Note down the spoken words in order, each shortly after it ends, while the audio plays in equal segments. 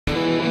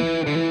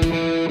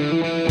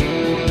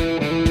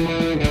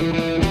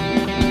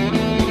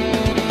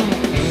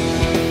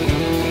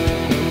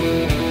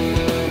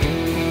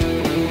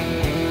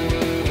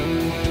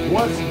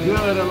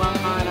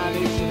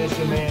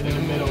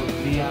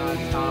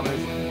Thomas.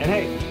 And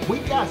hey, we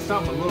got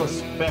something a little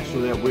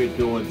special that we're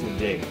doing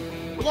today.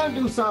 We're going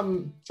to do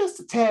something just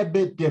a tad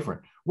bit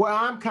different, where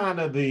I'm kind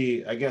of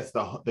the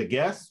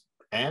guest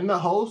and the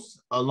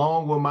host,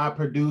 along with my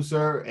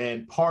producer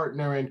and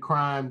partner in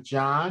crime,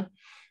 John.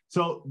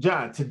 So,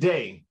 John,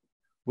 today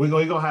we're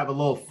going to have a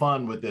little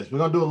fun with this. We're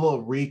going to do a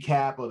little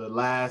recap of the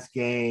last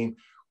game.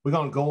 We're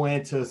going to go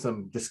into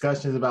some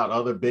discussions about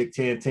other Big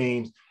Ten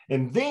teams.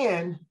 And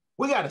then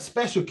we got a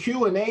special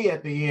Q&A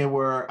at the end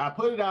where I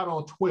put it out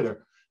on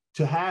Twitter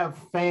to have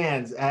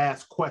fans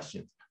ask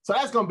questions. So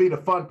that's going to be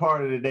the fun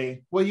part of the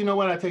day. Well, you know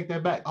what? I take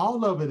that back.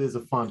 All of it is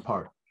a fun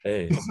part.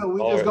 Hey, so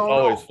we it's just going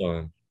always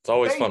fun. It's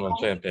always fun on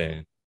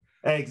Champagne.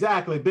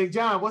 Exactly. Big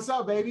John, what's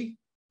up, baby?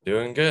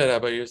 Doing good. How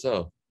about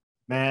yourself?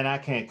 Man, I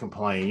can't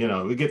complain. You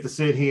know, we get to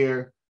sit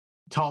here,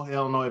 talk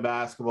Illinois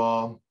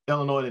basketball.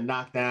 Illinois that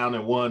knocked down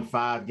and won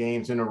 5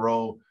 games in a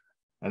row.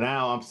 And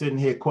now I'm sitting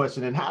here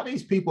questioning how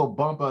these people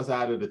bump us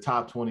out of the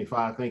top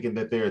 25, thinking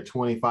that there are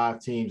 25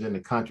 teams in the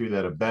country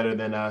that are better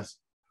than us.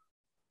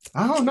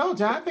 I don't know,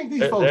 John. I think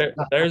these folks.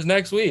 There's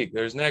next week.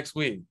 There's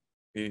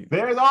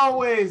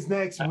always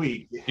next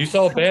week. You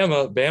saw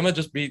Bama. Bama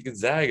just beat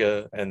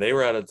Gonzaga, and they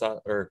were at a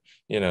top, or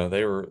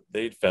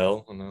they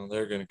fell. And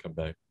they're going to come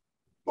back.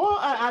 Well,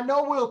 I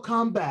know we'll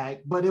come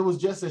back, but it was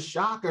just a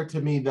shocker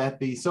to me that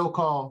the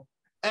so-called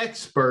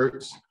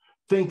experts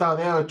think that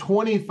there are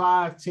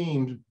 25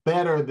 teams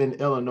better than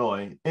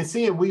Illinois. And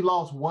seeing we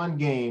lost one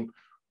game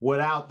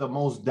without the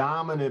most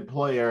dominant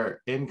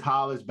player in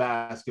college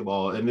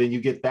basketball, and then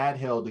you get that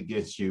held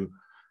against you,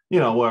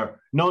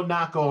 where no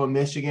knock on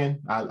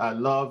Michigan. I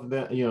love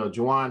that,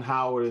 Juwan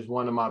Howard is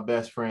one of my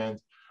best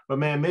friends. But,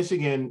 man,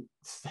 Michigan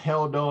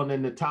held on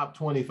in the top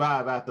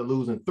 25 after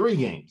losing 3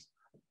 games.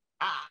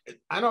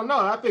 I don't know.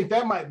 I think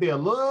that might be a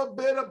little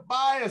bit of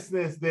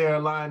biasness there,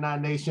 Illini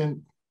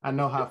Nation. I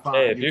know how far.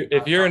 Hey,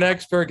 if you're an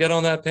expert, get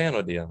on that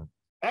panel, Deon.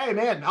 Hey,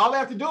 man, all they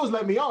have to do is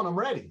let me on. I'm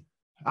ready.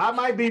 I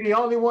might be the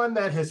only one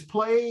that has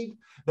played,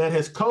 that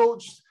has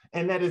coached,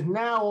 and that is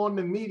now on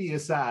the media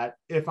side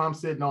if I'm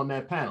sitting on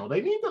that panel.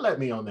 They need to let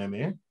me on there,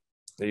 man.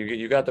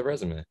 You got the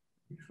resume.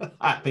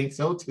 I think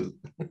so, too.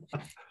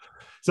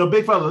 So,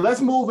 big fella, let's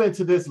move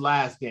into this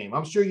last game.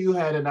 I'm sure you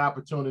had an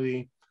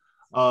opportunity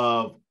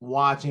of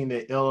watching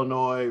the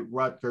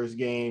Illinois-Rutgers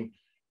game.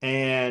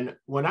 And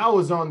when I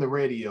was on the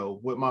radio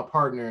with my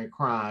partner in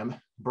crime,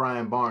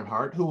 Brian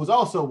Barnhart, who was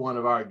also one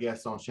of our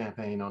guests on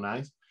Champagne on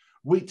Ice,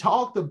 we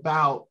talked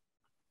about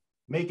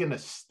making a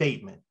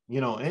statement,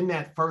 in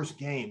that first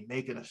game,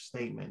 making a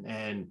statement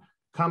and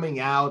coming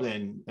out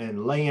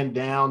and laying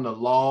down the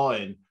law.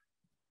 And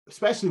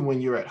especially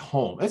when you're at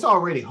home, it's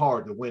already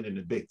hard to win in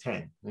the Big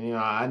Ten.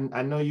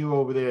 I know you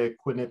over there at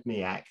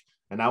Quinnipiac,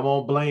 and I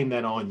won't blame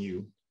that on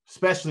you,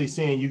 especially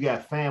seeing you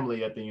got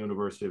family at the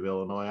University of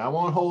Illinois. I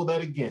won't hold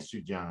that against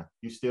you, John.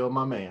 You're still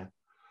my man.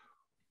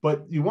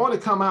 But you want to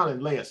come out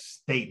and lay a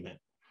statement.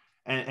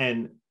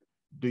 And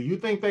do you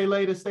think they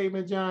laid a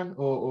statement, John,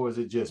 or is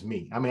it just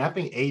me? I mean, I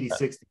think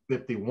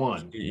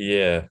 86-51.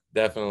 Yeah,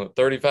 definitely.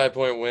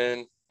 35-point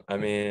win. I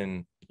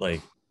mean,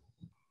 like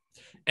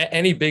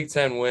any Big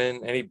Ten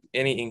win,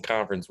 any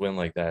in-conference win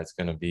like that, it's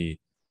going to be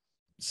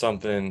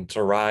something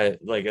to ride,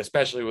 like,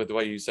 especially with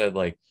what you said,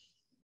 like,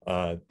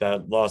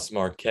 that loss to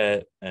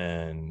Marquette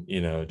and,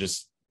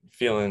 just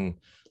feeling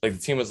like the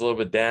team was a little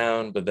bit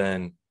down, but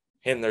then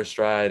hitting their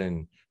stride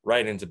and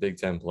right into Big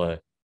Ten play.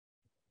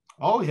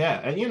 Oh, yeah.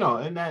 And,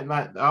 and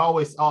that I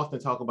always often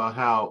talk about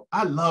how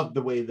I love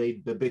the way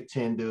the Big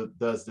Ten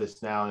does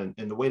this now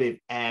and the way they've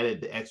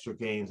added the extra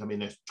games. I mean,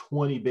 there's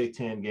 20 Big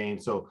Ten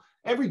games. So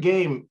every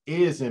game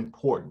is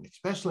important,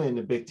 especially in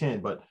the Big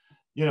Ten. But,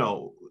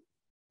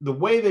 the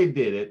way they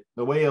did it,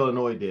 the way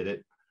Illinois did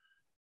it,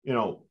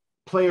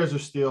 players are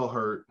still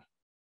hurt.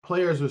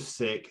 Players are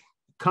sick,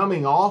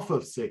 coming off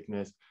of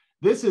sickness.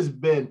 This has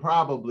been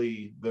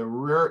probably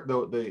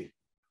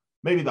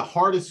maybe the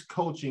hardest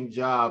coaching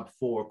job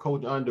for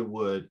Coach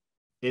Underwood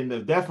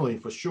definitely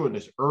for sure in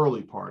this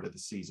early part of the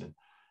season.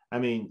 I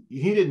mean,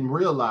 he didn't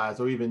realize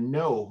or even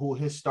know who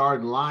his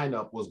starting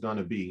lineup was going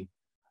to be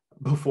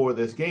before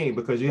this game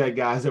because you had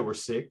guys that were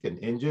sick and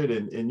injured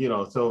and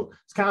so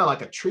it's kind of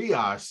like a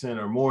triage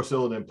center more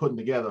so than putting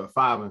together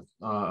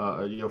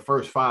your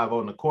first 5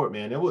 on the court,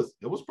 man. It was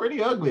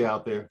pretty ugly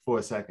out there for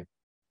a second.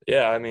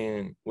 Yeah, I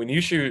mean, when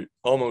you shoot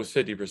almost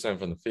 50%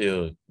 from the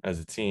field as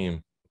a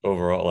team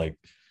overall, like,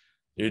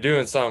 you're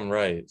doing something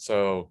right.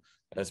 So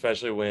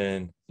especially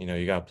when,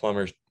 you got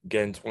Plummer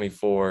getting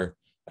 24,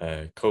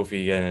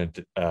 Kofi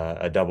getting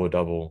a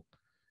double-double,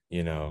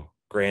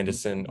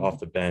 Grandison off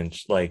the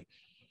bench, like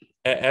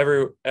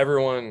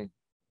everyone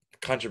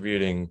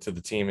contributing to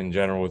the team in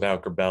general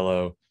without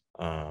Corbello,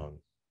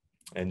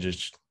 and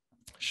just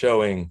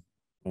showing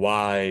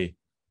why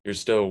you're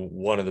still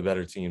one of the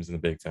better teams in the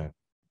Big Ten.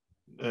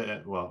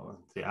 I'm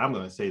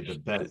going to say the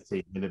best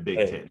team in the Big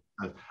Ten.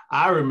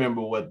 I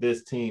remember what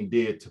this team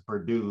did to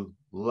Purdue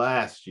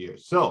last year.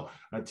 So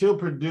until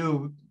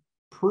Purdue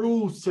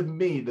proves to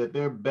me that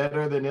they're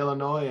better than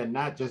Illinois and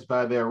not just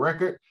by their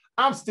record,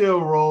 I'm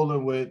still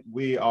rolling with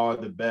we are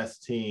the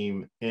best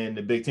team in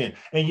the Big Ten.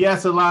 And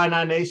yes,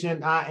 Illini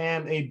Nation, I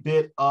am a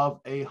bit of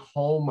a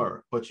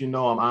homer, but you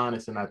know I'm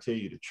honest and I tell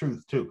you the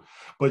truth too.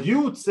 But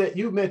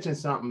you mentioned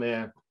something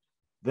there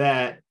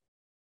that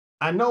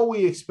I know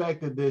we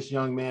expected this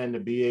young man to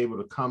be able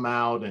to come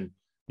out and,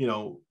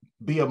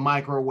 be a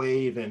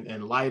microwave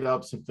and light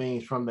up some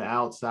things from the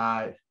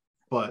outside.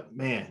 But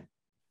man,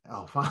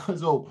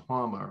 Alfonso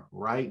Plummer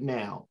right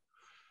now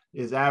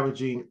is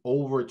averaging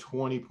over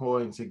 20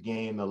 points a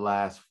game the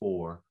last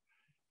 4.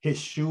 His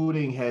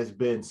shooting has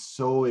been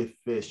so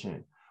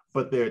efficient.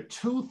 But there are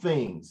two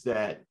things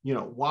that,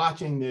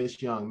 watching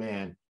this young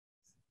man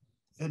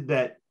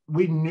that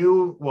we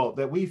knew,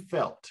 that we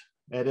felt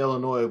at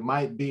Illinois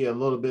might be a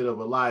little bit of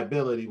a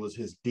liability was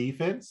his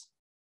defense.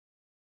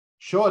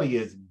 Shorty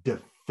is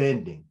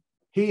defending.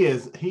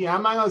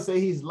 I'm not going to say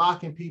he's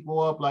locking people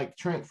up like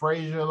Trent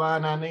Frazier,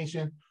 Illini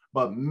Nation,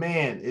 but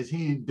man, is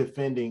he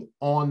defending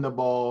on the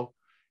ball.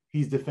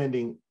 He's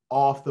defending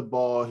off the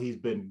ball. He's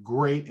been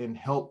great in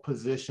help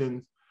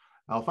positions.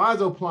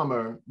 Alfonso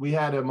Plummer, we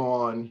had him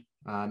on,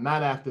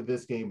 not after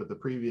this game, but the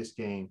previous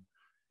game.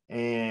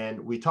 And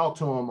we talked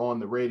to him on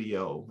the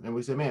radio and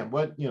we said, man,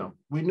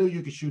 we knew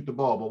you could shoot the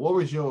ball, but what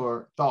was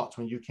your thoughts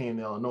when you came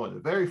to Illinois?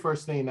 The very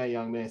first thing that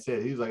young man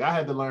said, he was like, I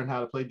had to learn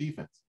how to play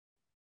defense.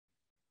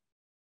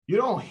 You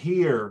don't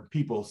hear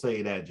people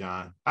say that,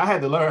 John. I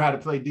had to learn how to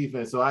play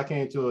defense. So I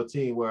came to a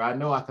team where I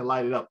know I can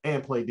light it up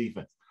and play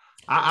defense.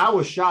 I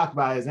was shocked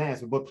by his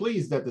answer, but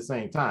pleased at the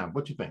same time.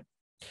 What you think?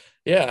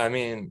 Yeah, I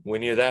mean,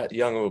 when you're that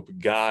young of a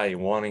guy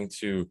wanting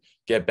to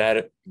get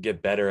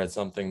better at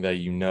something that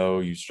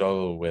you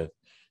struggle with,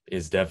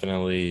 is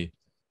definitely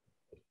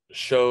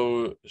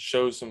show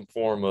some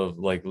form of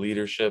like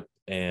leadership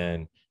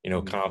and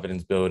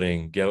confidence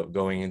building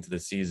going into the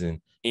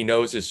season. He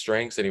knows his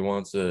strengths and he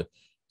wants to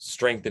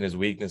strengthen his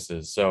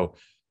weaknesses. So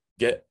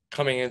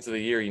coming into the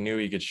year, he knew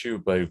he could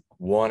shoot, but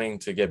wanting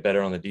to get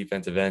better on the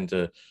defensive end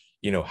to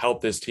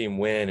help this team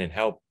win and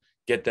help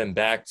get them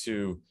back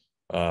to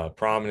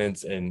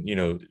prominence and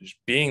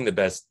being the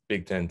best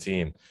Big Ten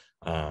team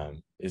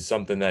is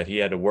something that he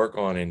had to work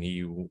on, and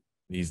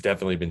he's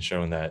definitely been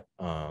showing that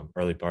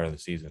early part of the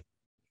season.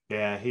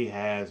 Yeah, he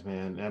has,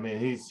 man. I mean,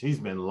 he's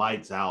been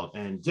lights out,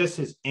 and just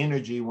his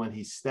energy when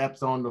he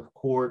steps on the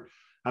court.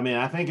 I mean,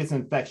 I think it's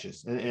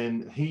infectious,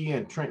 and he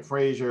and Trent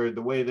Frazier,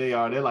 the way they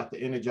are, they're like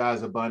the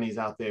Energizer bunnies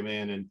out there,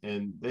 man,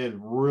 and they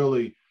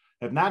really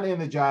have not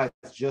energized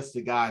just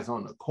the guys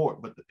on the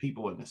court, but the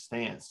people in the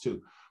stands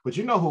too. But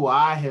you know who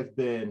I have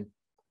been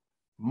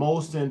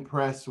most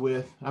impressed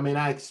with? I mean,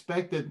 I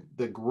expected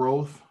the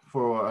growth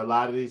for a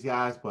lot of these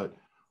guys, but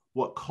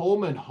what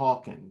Coleman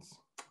Hawkins,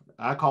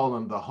 I call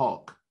him the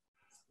Hawk.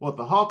 What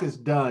the Hawk has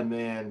done,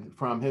 man,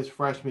 from his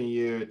freshman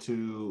year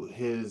to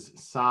his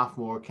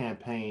sophomore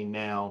campaign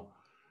now,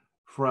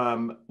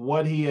 from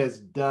what he has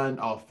done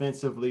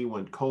offensively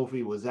when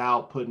Kofi was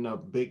out, putting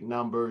up big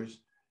numbers,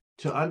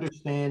 to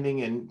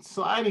understanding and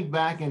sliding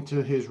back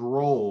into his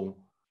role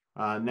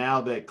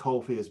now that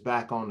Kofi is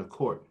back on the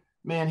court.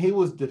 Man, he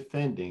was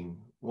defending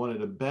one of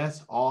the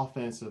best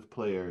offensive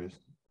players,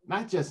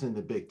 not just in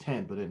the Big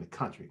Ten, but in the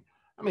country.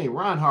 I mean,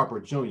 Ron Harper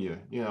Jr.,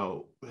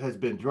 has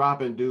been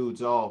dropping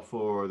dudes off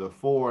for the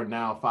 4,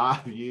 now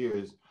 5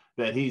 years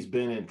that he's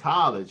been in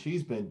college.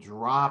 He's been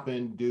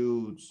dropping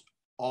dudes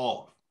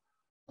off.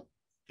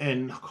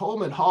 And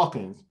Coleman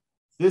Hawkins,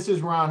 this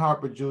is Ron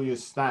Harper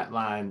Jr.'s stat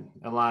line,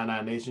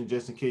 Illini Nation,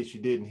 just in case you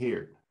didn't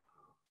hear it.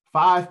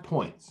 5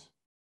 points,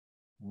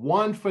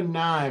 1 for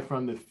 9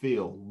 from the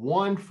field,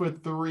 1 for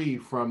 3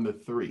 from the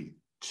 3,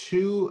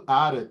 2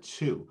 out of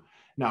 2.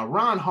 Now,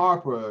 Ron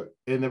Harper,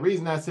 and the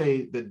reason I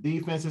say the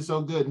defense is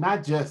so good,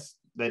 not just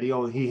that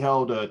he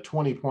held a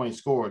 20-point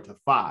score to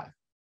 5.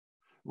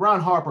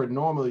 Ron Harper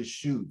normally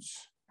shoots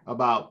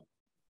about,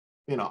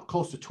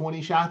 close to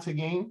 20 shots a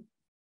game,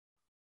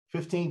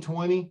 15,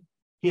 20.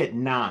 He had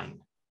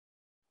 9.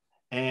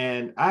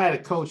 And I had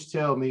a coach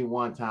tell me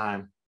one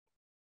time,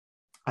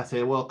 I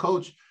said, well,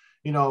 coach,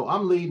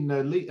 I'm leading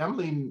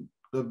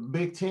the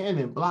Big Ten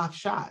in block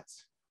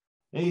shots.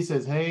 And he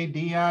says, hey,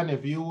 Deon,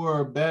 if you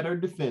were a better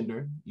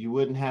defender, you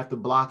wouldn't have to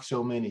block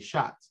so many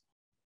shots.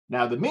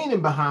 Now, the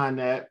meaning behind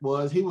that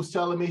was he was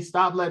telling me,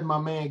 stop letting my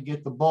man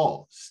get the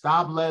ball.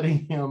 Stop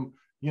letting him,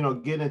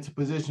 get into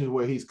positions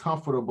where he's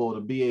comfortable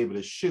to be able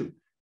to shoot.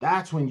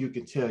 That's when you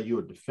can tell you're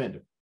a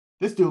defender.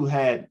 This dude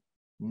had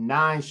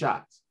 9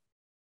 shots.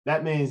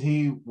 That means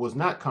he was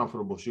not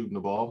comfortable shooting the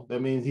ball.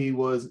 That means he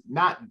was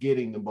not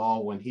getting the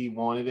ball when he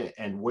wanted it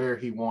and where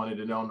he wanted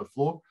it on the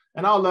floor.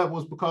 And all that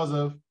was because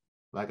of,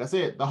 like I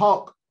said, the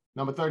Hawk,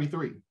 number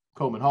 33,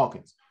 Coleman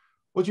Hawkins.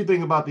 What do you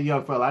think about the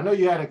young fella? I know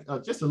you had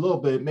just a little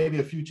bit, maybe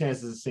a few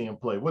chances to see him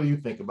play. What do you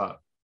think about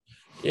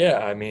it?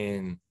 Yeah, I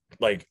mean,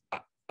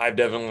 I've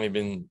definitely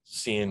been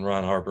seeing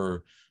Ron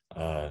Harper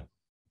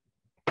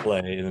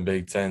play in the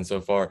Big Ten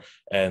so far,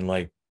 and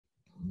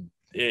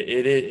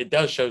it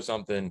does show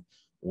something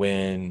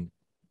when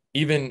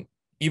even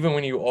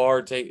when you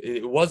are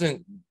it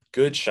wasn't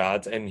good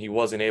shots, and he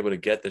wasn't able to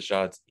get the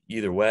shots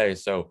either way.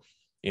 So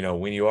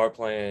when you are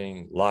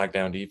playing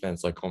lockdown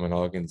defense like Coleman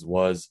Hawkins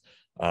was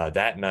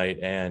that night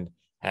and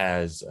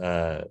has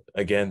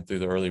again through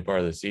the early part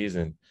of the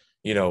season,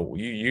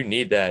 you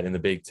need that in the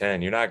Big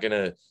Ten. You're not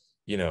gonna,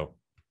 you know,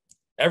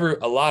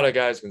 a lot of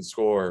guys can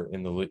score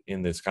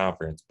in this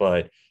conference,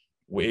 but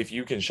if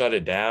you can shut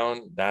it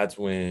down, that's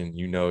when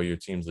your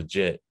team's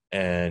legit.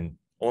 And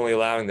only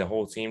allowing the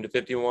whole team to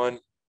 51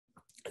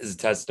 is a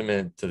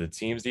testament to the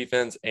team's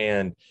defense,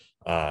 and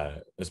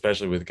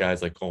especially with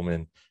guys like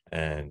Coleman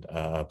and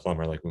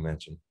Plummer, like we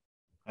mentioned.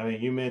 I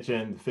mean, you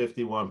mentioned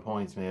 51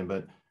 points, man,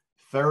 but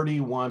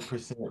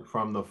 31%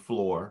 from the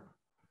floor.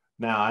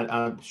 Now,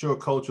 I'm sure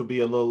coach will be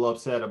a little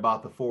upset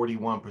about the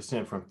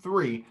 41% from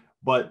three,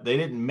 but they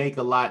didn't make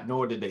a lot,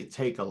 nor did they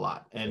take a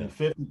lot, and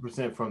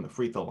 50% from the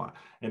free throw line.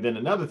 And then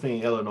another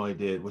thing Illinois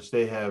did, which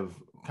they've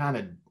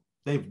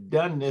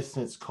done this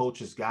since coach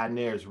has gotten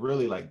there, is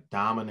really like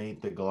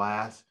dominate the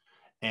glass.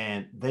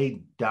 And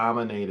they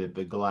dominated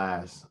the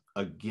glass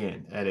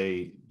again at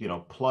a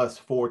plus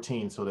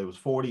 14. So there was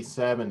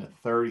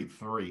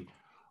 47-33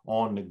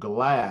 on the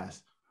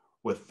glass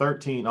with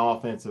 13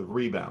 offensive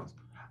rebounds.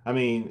 I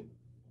mean,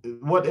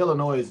 what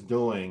Illinois is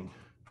doing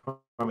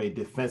from a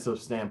defensive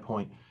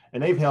standpoint,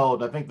 and they've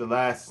held, I think the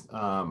last,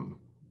 I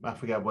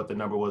forgot what the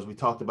number was. We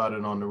talked about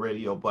it on the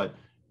radio, but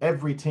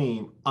every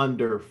team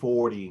under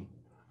 40%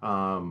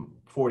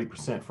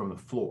 from the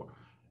floor.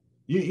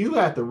 You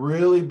have to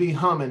really be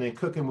humming and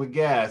cooking with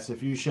gas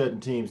if you're shutting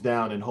teams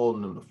down and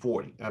holding them to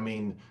 40. I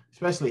mean,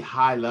 especially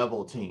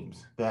high-level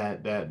teams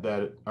that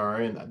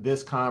are in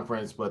this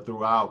conference, but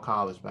throughout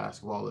college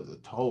basketball as a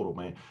total,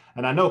 man.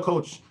 And I know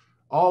Coach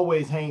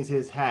always hangs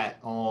his hat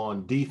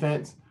on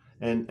defense,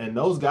 and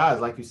those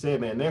guys, like you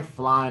said, man, they're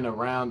flying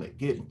around, they're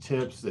getting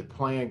tips, they're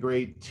playing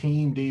great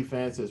team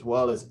defense as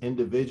well as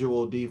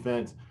individual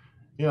defense.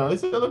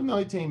 This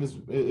Illinois team has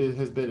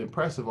been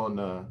impressive on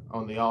the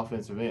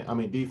offensive end. I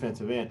mean,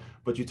 defensive end.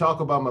 But you talk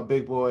about my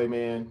big boy,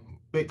 man,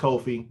 Big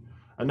Kofi,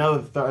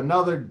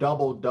 another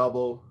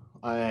double,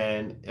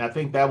 and I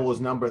think that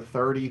was number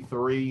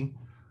 33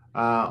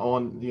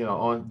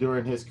 on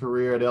during his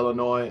career at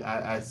Illinois.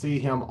 I see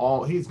him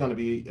he's going to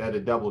be at a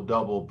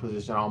double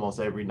position almost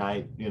every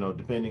night.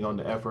 Depending on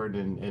the effort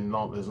and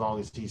as long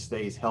as he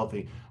stays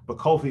healthy. But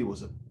Kofi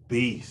was a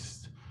beast.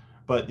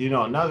 But,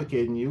 another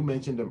kid, and you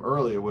mentioned him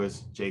earlier,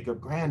 was Jacob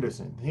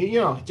Granderson.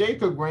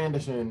 Jacob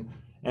Granderson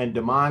and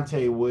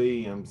DeMonte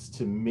Williams,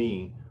 to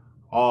me,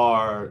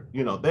 are,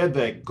 they're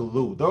that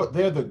glue.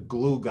 They're the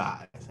glue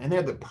guys, and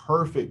they're the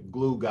perfect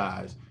glue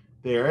guys.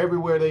 They're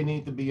everywhere they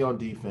need to be on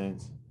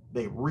defense.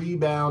 They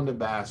rebound the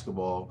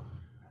basketball.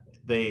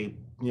 They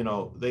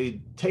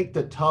take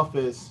the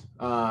toughest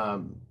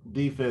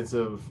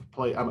offensive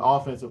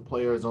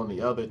players on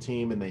the other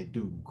team, and they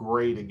do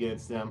great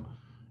against them.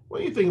 What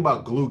do you think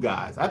about glue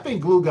guys? I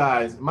think glue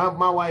guys, my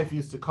wife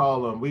used to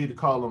call them, we used to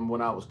call them when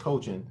I was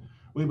coaching.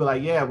 We'd be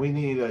like, yeah, we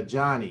need a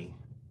Johnny,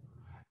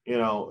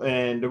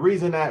 and the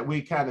reason that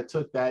we kind of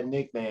took that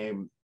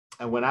nickname,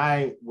 and when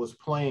I was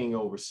playing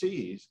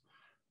overseas,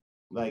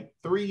 like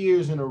 3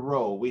 years in a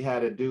row, we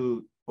had a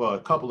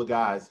couple of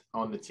guys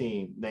on the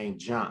team named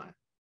John.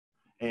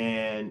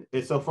 And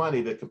it's so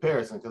funny, the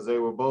comparison, because they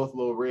were both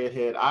little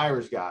redhead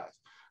Irish guys.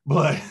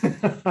 But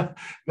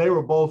they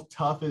were both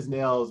tough as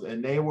nails,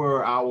 and they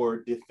were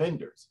our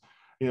defenders.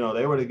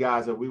 They were the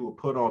guys that we would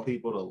put on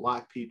people to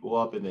lock people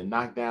up and then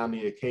knock down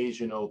the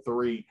occasional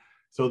three.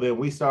 So then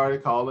we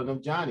started calling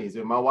them Johnnies.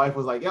 And my wife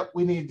was like, yep,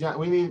 we got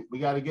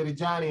to get a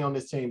Johnny on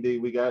this team, D.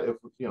 We got,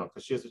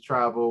 because she has to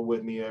travel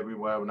with me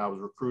everywhere when I was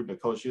recruiting a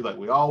coach. She's like,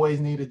 we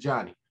always need a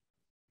Johnny.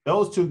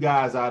 Those two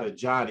guys are the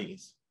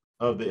Johnnies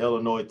of the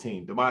Illinois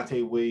team,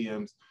 DeMonte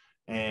Williams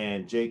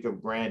and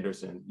Jacob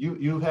Granderson.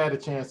 You've had a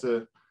chance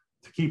to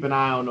keep an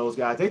eye on those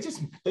guys. They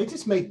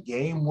just make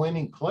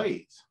game-winning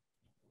plays.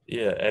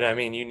 Yeah, and I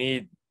mean, you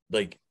need,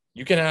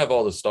 you can have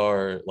all the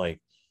star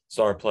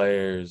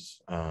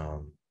players,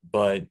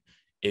 but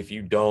if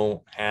you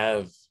don't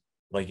have,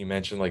 like you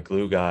mentioned, like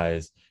glue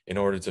guys in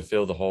order to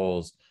fill the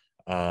holes,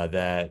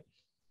 that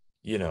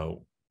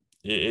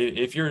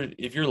if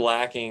you're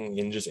lacking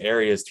in just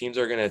areas, teams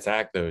are going to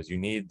attack those. You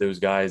need those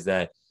guys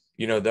that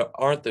that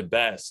aren't the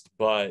best,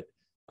 but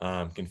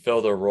can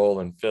fill their role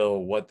and fill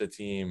what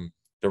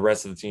the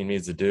rest of the team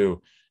needs to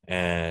do.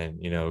 And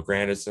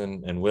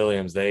Granderson and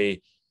Williams,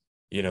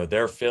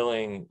 they're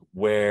filling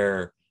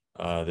where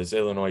this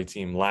Illinois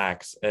team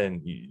lacks.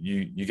 And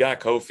you got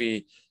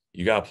Kofi,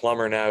 you got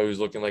Plummer now, who's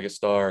looking like a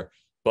star,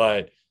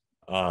 but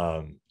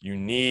you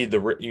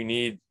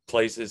need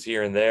places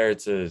here and there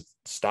to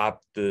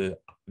stop the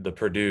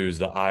Purdue's,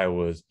 the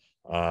Iowas,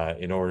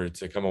 in order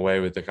to come away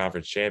with the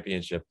conference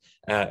championship.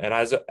 And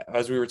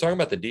as we were talking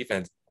about the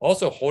defense,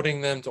 also holding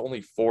them to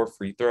only 4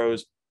 free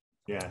throws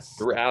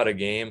throughout a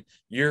game,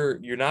 you're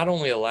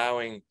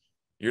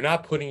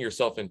not putting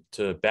yourself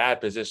into bad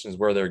positions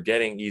where they're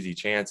getting easy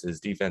chances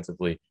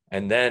defensively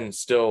and then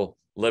still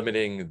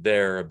limiting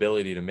their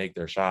ability to make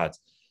their shots.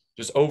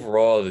 Just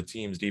overall, the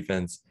team's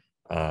defense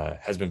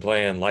has been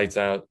playing lights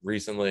out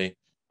recently.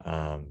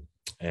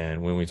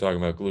 And when we talk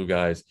about glue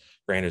guys,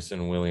 Granderson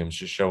and Williams,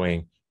 just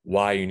showing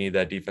why you need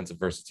that defensive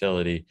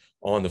versatility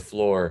on the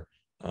floor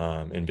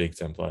in Big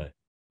Ten play.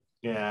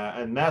 Yeah,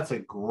 and that's a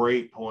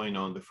great point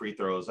on the free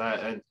throws.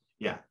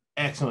 Yeah,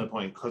 excellent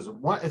point, because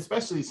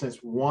especially since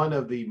one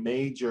of the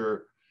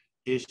major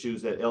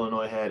issues that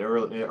Illinois had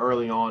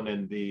early on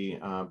in the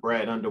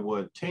Brad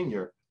Underwood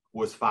tenure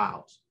was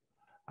fouls.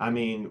 I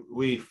mean,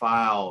 we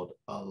fouled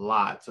a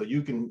lot. So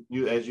you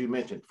as you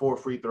mentioned, 4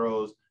 free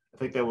throws. I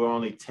think there were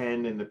only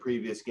 10 in the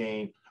previous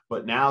game.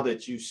 But now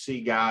that you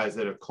see guys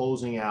that are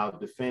closing out,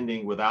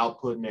 defending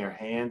without putting their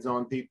hands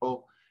on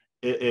people,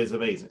 it is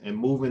amazing, and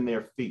moving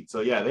their feet.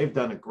 So yeah, they've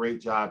done a great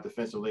job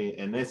defensively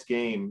in this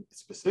game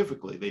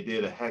specifically. They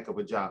did a heck of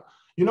a job.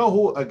 You know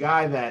who, a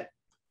guy that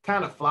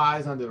kind of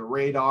flies under the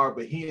radar,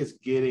 but he is,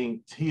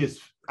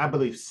 I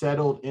believe,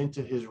 settled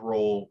into his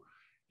role.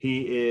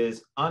 He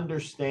is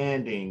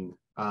understanding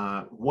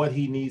what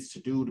he needs to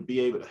do to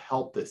be able to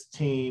help this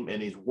team,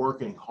 and he's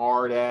working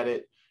hard at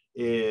it,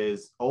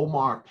 is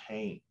Omar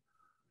Payne.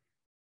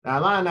 Now,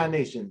 Illini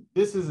Nation,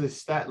 this is a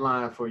stat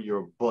line for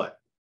your butt.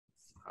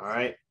 All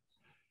right.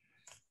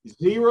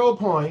 0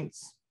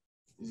 points,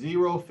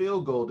 0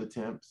 field goal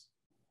attempts,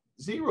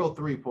 0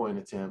 3-point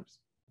attempts,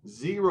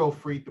 0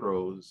 free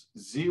throws,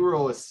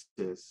 0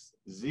 assists,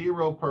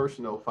 0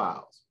 personal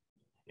fouls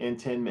in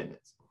 10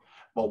 minutes.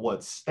 But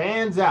what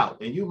stands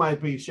out, and you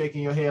might be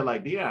shaking your head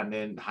like, Deon,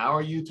 then how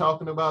are you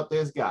talking about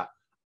this guy?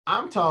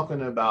 I'm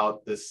talking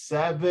about the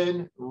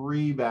 7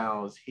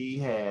 rebounds he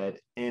had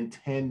in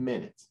 10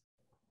 minutes.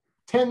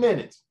 10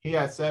 minutes, he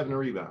had 7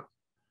 rebounds.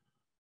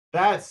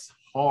 That's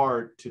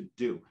hard to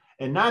do.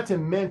 And not to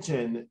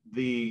mention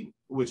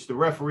which the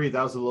referee,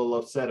 I was a little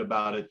upset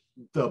about it,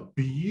 the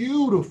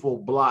beautiful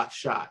block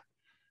shot.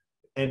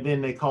 And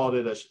then they called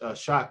it a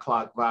shot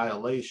clock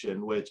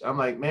violation, which I'm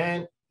like,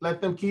 man,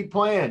 let them keep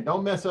playing.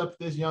 Don't mess up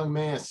this young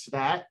man's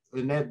stat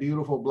in that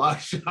beautiful block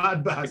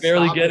shot. By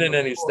barely getting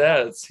any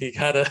stats. He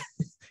got to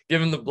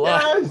give him the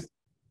block. Yes,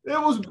 it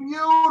was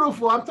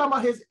beautiful. I'm talking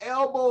about his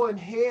elbow and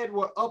head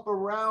were up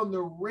around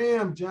the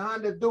rim,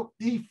 John.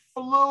 He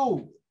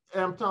flew.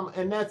 And I'm talking,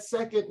 and that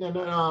second and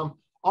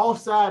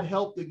offside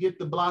helped to get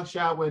the block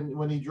shot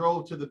when he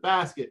drove to the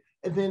basket,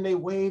 and then they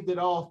waved it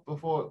off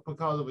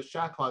because of a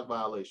shot clock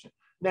violation.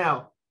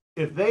 Now,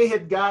 if they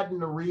had gotten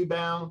the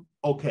rebound,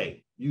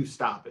 okay, you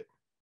stop it.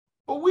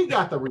 But we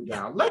got the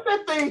rebound. Let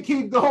that thing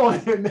keep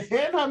going,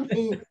 man. I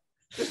mean,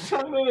 this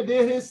young man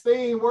did his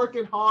thing,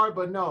 working hard,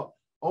 but no.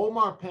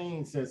 Omar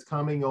Payne, since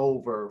coming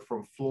over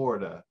from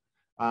Florida,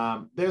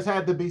 there's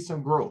had to be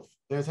some growth.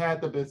 There's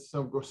had to be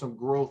some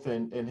growth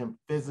in him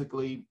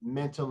physically,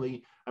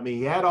 mentally. I mean,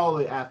 he had all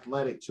the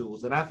athletic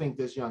tools, and I think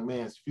this young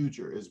man's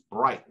future is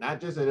bright,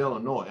 not just at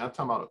Illinois. I'm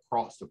talking about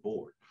across the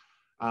board.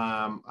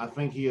 I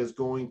think he is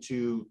going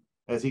to,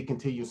 as he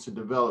continues to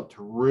develop,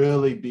 to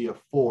really be a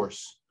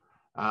force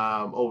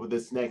over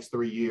this next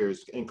 3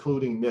 years,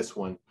 including this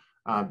one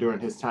during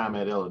his time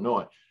at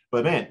Illinois.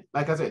 But man,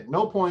 like I said,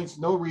 no points,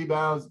 no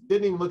rebounds,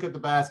 didn't even look at the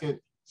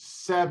basket,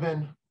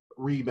 7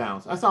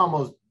 rebounds. That's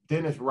almost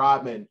Dennis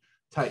Rodman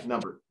type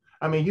number.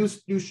 I mean,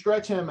 you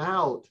stretch him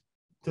out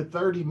to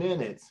 30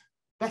 minutes,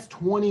 that's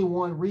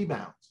 21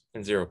 rebounds.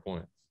 And 0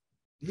 points.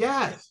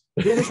 Yes.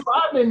 Dennis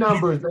Rodman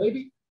numbers,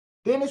 baby.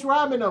 Dennis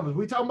Rodman numbers.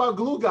 We talking about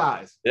glue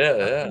guys.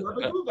 Yeah.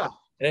 Glue guy.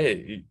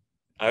 Hey,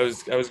 I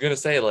was gonna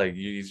say, like,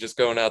 he's just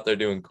going out there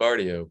doing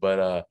cardio,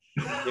 but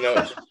you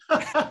know,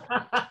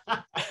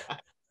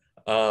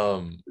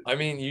 I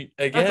mean, you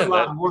again, that's a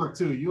lot of work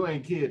too. You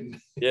ain't kidding.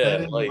 Yeah,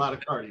 that is like, a lot of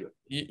cardio.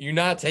 You're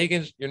not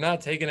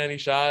taking any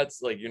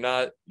shots. Like, you're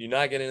not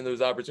getting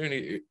those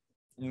opportunities.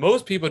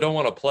 Most people don't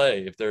want to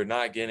play if they're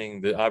not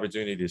getting the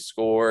opportunity to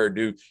score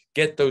or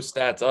get those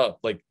stats up.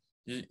 Like,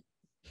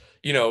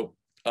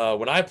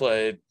 when I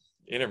played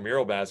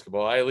intramural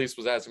basketball, I at least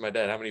was asking my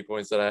dad how many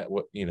points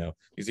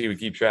because he would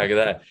keep track of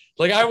that.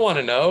 Like, I want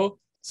to know.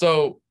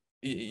 So,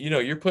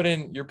 you're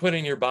putting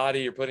your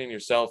body, you're putting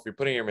yourself, you're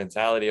putting your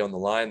mentality on the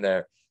line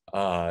there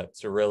to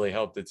really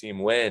help the team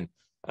win.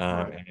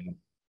 Right.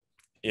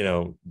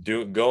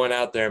 And going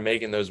out there and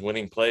making those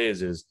winning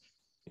plays is,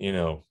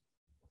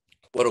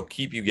 what'll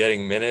keep you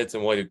getting minutes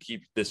and what'll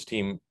keep this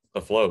team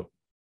afloat.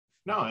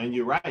 No, and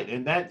you're right.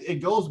 And that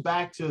it goes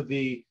back to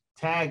the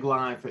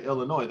tagline for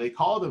Illinois. They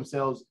call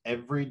themselves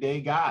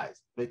everyday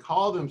guys. They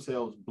call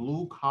themselves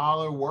blue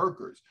collar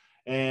workers.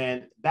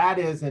 And that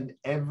is an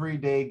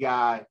everyday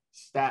guy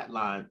stat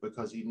line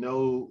because you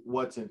know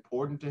what's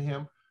important to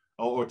him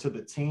or to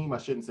the team. I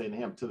shouldn't say to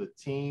him, to the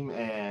team,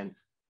 and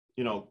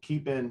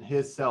keeping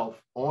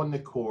himself on the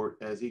court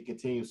as he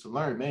continues to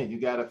learn. Man, you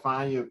got to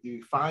find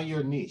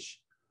your niche.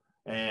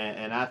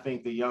 And I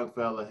think the young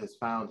fella has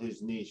found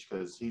his niche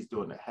because he's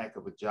doing a heck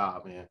of a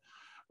job, man.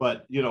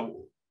 But,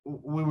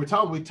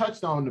 we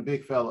touched on the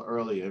big fella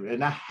earlier,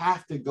 and I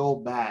have to go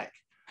back.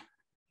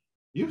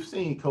 You've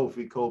seen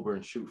Kofi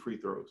Coburn shoot free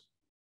throws.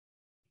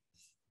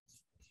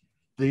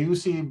 Do you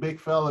see big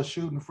fella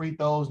shooting free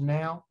throws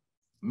now?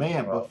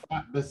 Man,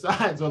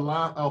 besides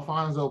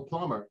Alfonso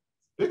Plummer,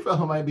 Big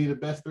fella might be the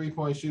best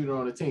three-point shooter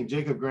on the team.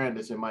 Jacob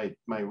Grandison might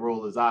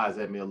roll his eyes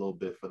at me a little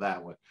bit for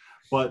that one.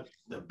 But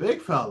the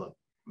big fella,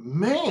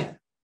 man,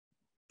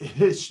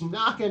 is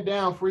knocking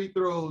down free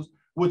throws,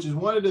 which is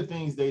one of the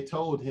things they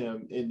told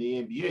him in the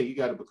NBA. You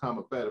got to become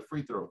a better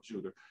free throw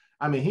shooter.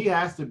 I mean, he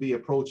has to be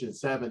approaching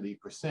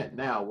 70%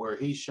 now, where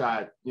he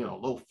shot,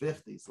 low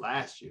 50s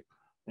last year.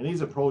 And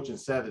he's approaching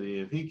 70.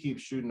 If he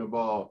keeps shooting the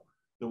ball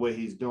the way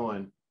he's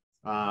doing,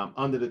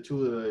 under the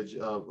tutelage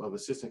of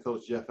assistant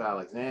coach Jeff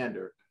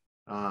Alexander,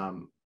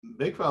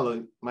 big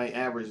fella might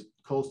average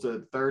close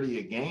to 30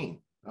 a game.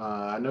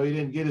 I know he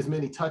didn't get as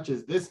many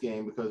touches this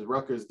game because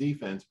Rutgers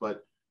defense,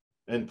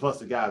 and plus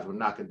the guys were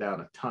knocking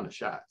down a ton of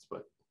shots.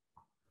 But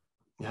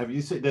have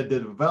you seen the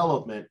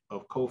development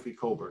of Kofi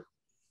Cockburn?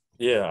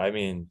 Yeah, I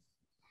mean,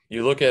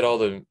 you look at all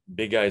the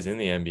big guys in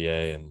the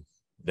NBA, and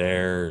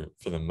they're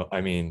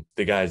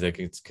the guys that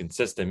get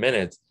consistent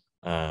minutes,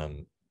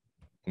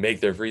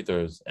 make their free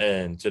throws,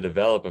 and to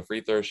develop a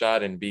free throw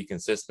shot and be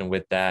consistent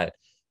with that,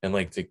 and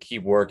like to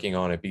keep working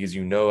on it because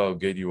you know how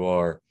good you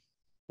are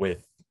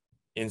with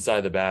inside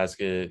the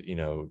basket,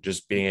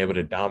 just being able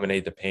to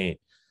dominate the paint.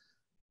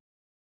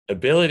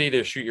 Ability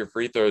to shoot your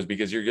free throws,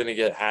 because you're going to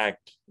get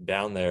hacked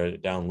down there,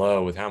 down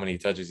low, with how many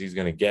touches he's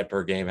going to get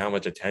per game, how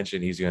much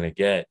attention he's going to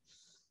get,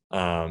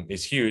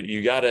 is huge.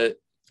 You got to,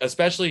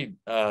 especially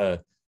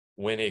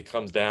when it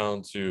comes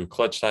down to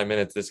clutch time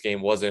minutes. This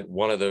game wasn't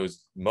one of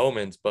those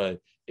moments, but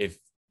if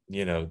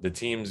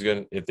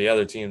if the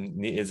other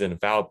team is in a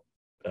foul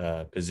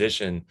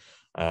position,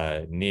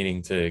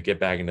 needing to get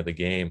back into the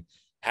game,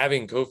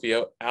 having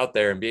Kofi out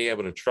there and being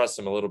able to trust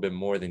him a little bit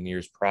more than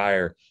years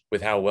prior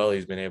with how well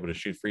he's been able to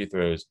shoot free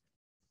throws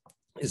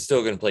is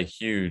still going to play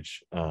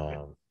huge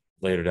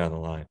later down the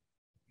line.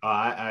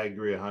 I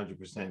agree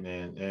 100%,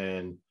 man.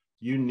 And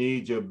you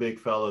need your big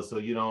fella so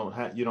you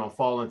don't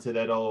fall into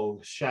that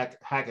old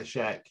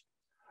hack-a-shack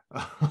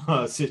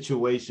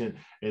situation.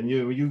 And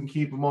you can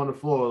keep him on the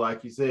floor,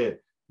 like you said,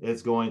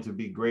 it's going to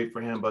be great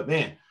for him. But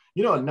man,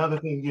 another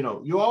thing,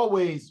 you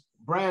always,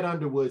 Brad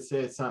Underwood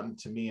said something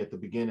to me at the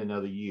beginning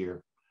of the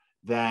year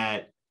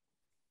that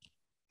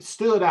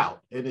stood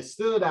out. And it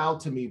stood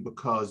out to me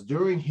because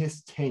during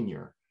his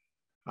tenure,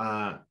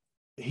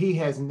 he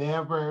has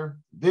never,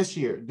 this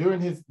year,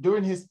 during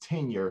his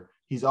tenure,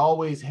 he's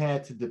always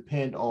had to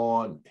depend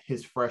on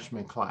his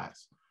freshman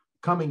class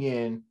coming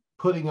in,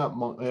 putting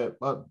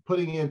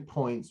in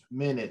points,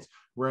 minutes,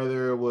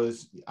 whether it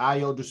was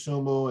Ayo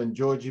Dosunmu and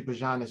Georgie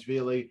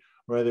Bajanisvili,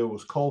 whether it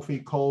was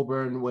Kofi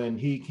Cockburn when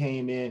he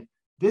came in.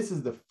 This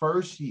is the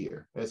first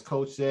year, as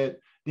coach said,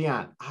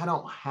 Deon, I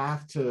don't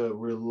have to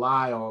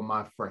rely on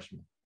my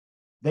freshmen.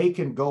 They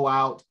can go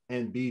out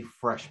and be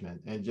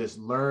freshmen and just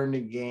learn the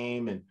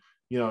game and,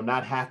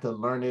 not have to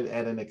learn it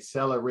at an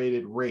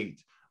accelerated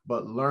rate,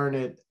 but learn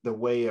it the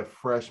way a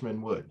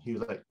freshman would. He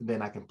was like,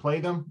 then I can play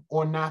them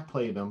or not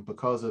play them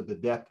because of the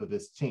depth of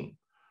this team.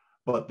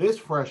 But this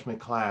freshman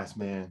class,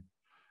 man,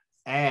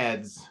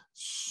 adds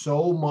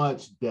so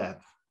much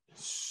depth,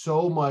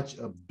 so much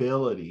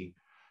ability.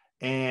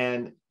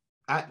 And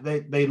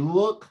they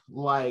look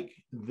like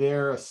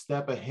they're a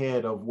step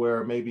ahead of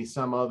where maybe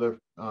some other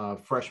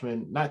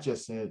freshmen, not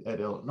just at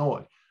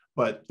Illinois,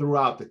 but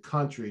throughout the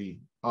country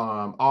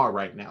are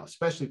right now,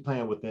 especially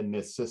playing within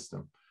this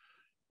system.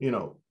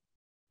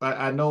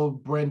 I know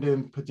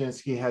Brendan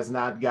Pajinski has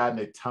not gotten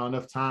a ton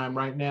of time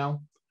right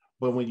now,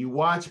 but when you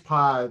watch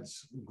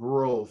Pod's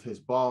growth, his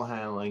ball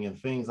handling and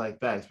things like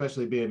that,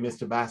 especially being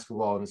Mr.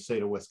 Basketball in the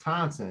state of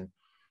Wisconsin,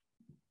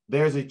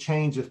 there's a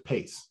change of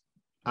pace.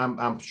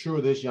 I'm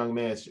sure this young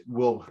man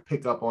will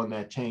pick up on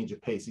that change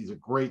of pace. He's a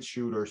great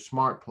shooter,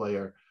 smart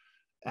player,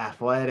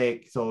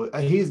 athletic. So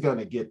he's going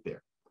to get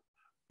there.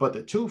 But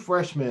the two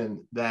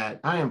freshmen that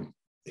I am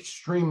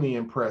extremely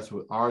impressed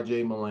with,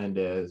 RJ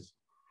Melendez,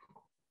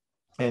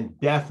 and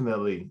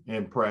definitely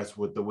impressed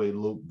with the way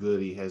Luke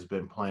Goody has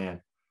been playing.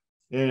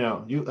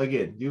 You've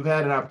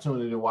had an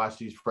opportunity to watch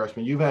these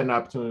freshmen. You've had an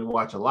opportunity to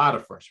watch a lot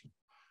of freshmen.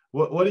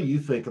 What do you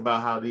think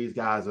about how these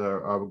guys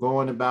are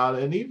going about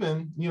it? And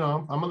even,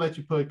 I'm going to let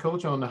you put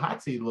Coach on the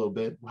hot seat a little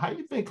bit. How do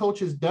you think Coach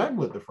has done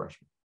with the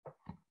freshmen?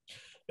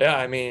 Yeah,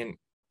 I mean,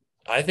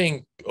 I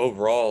think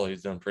overall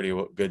he's done a pretty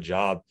good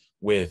job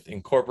with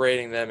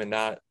incorporating them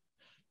not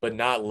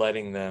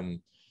letting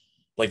them,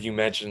 like you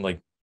mentioned, like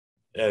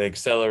at an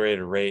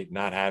accelerated rate,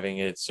 not having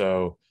it.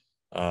 So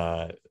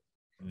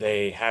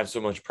they have so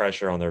much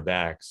pressure on their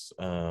backs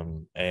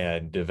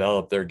and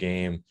develop their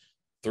game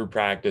through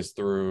practice,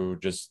 through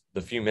just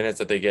the few minutes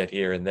that they get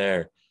here and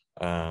there.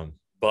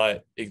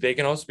 But they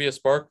can also be a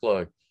spark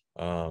plug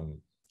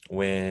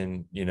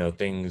when,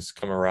 things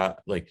come around,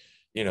 like,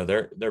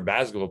 they're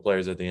basketball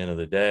players at the end of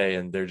the day,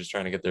 and they're just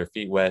trying to get their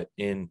feet wet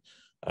in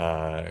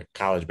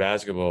college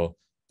basketball,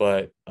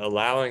 but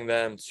allowing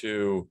them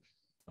to,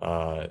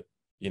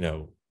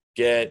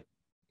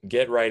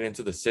 get right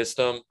into the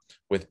system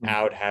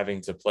without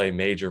having to play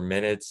major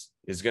minutes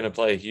is going to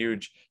play a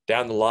huge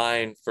down the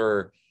line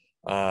for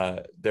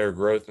their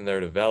growth and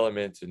their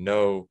development, to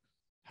know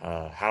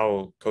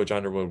how Coach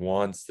Underwood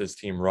wants this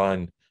team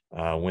run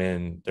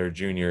when they're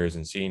juniors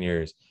and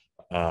seniors,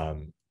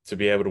 to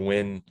be able to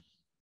win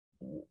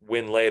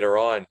later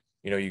on.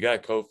 You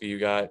got Kofi, you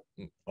got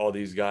all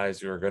these guys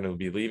who are going to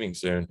be leaving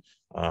soon.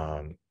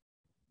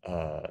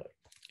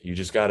 You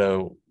just got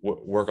to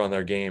work on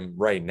their game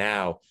right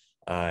now,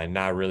 and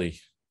not really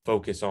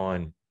focus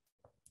on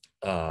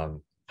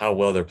how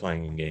well they're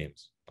playing in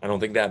games. I don't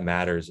think that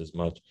matters as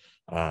much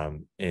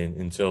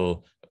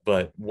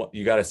but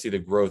you got to see the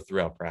growth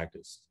throughout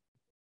practice.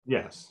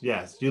 Yes.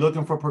 You're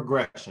looking for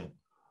progression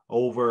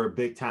over a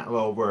big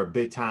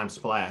time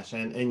splash.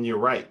 And you're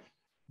right.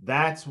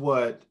 That's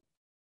what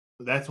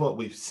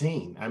we've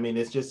seen. I mean,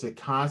 it's just a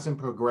constant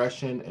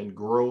progression and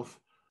growth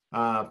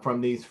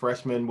from these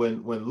freshmen.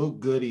 When Luke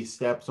Goody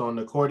steps on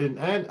the court, and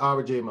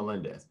RJ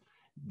Melendez,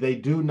 they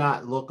do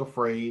not look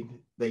afraid.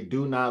 They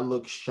do not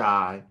look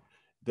shy.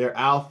 They're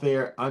out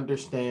there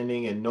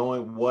understanding and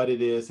knowing what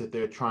it is that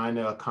they're trying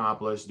to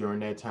accomplish during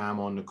their time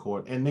on the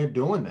court. And they're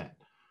doing that.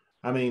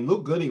 I mean,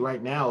 Luke Goody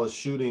right now is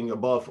shooting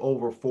above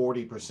over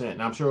 40%.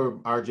 And I'm sure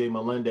RJ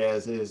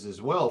Melendez is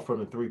as well from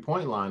the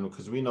 3-point line,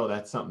 because we know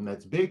that's something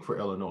that's big for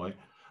Illinois.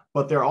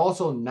 But they're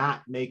also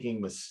not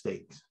making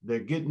mistakes. They're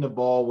getting the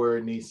ball where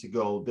it needs to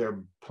go. They're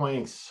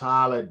playing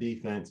solid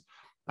defense.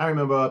 I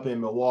remember up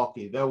in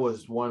Milwaukee, there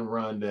was one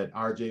run that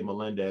RJ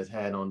Melendez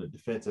had on the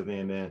defensive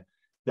end, man,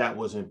 that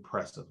was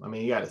impressive. I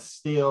mean, he got a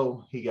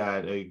steal, he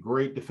got a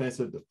great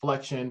defensive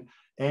deflection,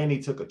 and he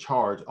took a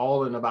charge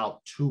all in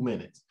about 2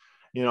 minutes.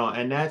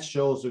 And that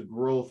shows the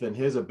growth in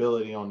his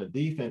ability on the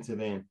defensive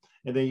end.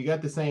 And then you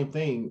got the same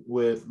thing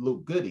with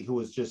Luke Goody,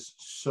 who is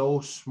just so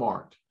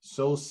smart,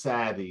 so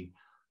savvy.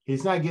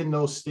 He's not getting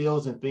those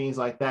steals and things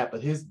like that,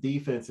 but his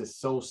defense is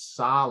so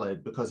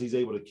solid because he's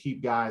able to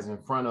keep guys in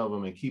front of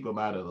him and keep them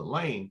out of the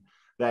lane,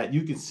 that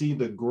you can see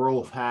the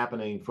growth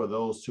happening for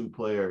those two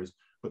players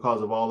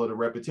because of all of the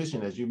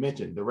repetition, as you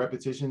mentioned, the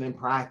repetition in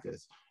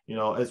practice,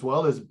 as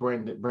well as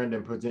Brendan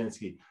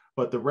Prudzinski,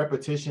 but the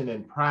repetition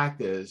in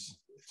practice,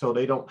 so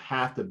they don't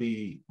have to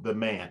be the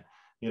man.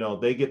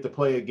 They get to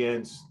play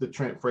against the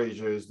Trent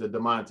Frazier's, the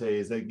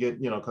DeMontes. They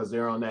get, because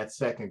they're on that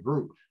second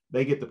group,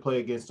 they get to play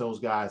against those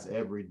guys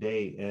every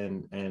day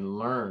and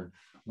learn,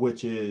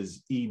 which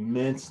is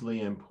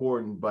immensely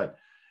important. But,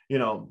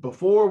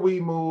 before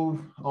we move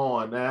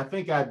on, and I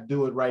think I'd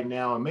do it right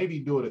now and maybe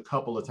do it a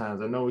couple of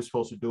times. I know we're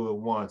supposed to do it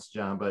once,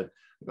 John, but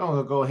we're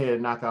going to go ahead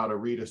and knock out a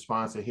reader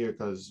sponsor here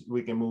because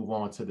we can move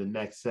on to the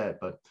next set.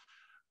 But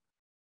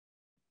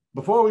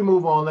before we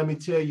move on, let me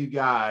tell you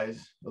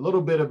guys a little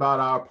bit about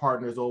our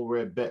partners over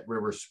at Bet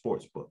Rivers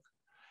Sportsbook.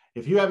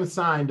 If you haven't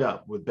signed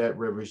up with Bet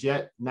Rivers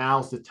yet,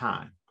 now's the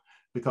time,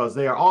 because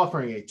they are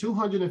offering a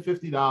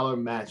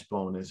 $250 match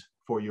bonus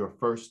for your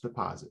first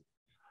deposit.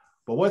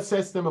 But what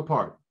sets them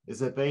apart is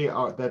that they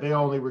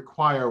only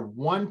require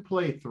one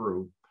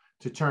playthrough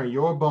to turn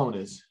your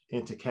bonus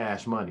into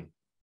cash money.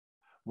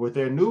 With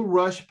their new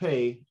Rush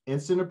Pay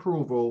instant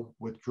approval,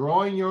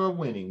 withdrawing your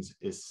winnings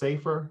is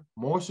safer,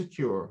 more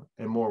secure,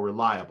 and more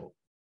reliable.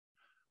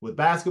 With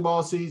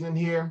basketball season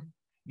here,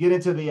 get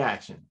into the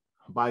action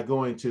by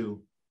going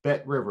to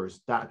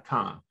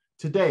betrivers.com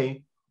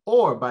today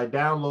or by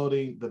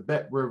downloading the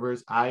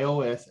BetRivers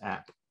iOS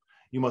app.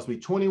 You must be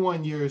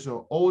 21 years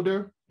or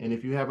older, and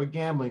if you have a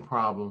gambling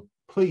problem,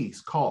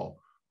 please call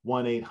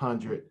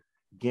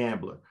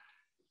 1-800-GAMBLER.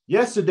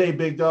 Yesterday,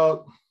 Big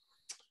Dog,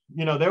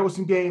 there were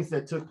some games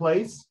that took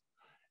place.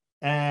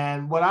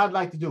 And what I'd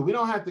like to do, we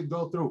don't have to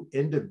go through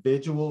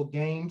individual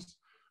games,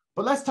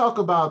 but let's talk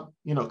about,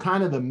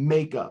 kind of the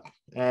makeup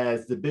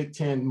as the Big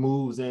Ten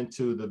moves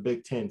into the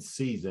Big Ten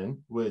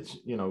season, which,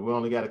 we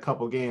only got a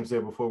couple games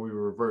there before we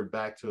revert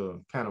back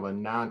to kind of a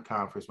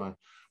non-conference one.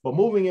 But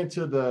moving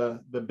into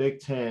the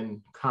Big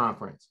Ten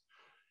conference,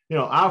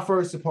 our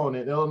first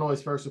opponent,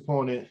 Illinois' first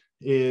opponent,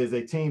 is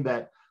a team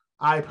that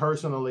I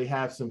personally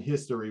have some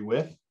history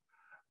with.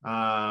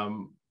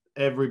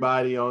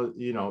 Everybody,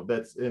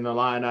 that's in the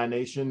Illini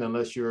Nation,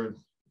 unless you're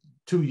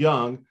too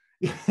young,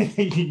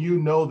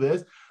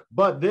 this.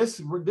 But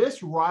this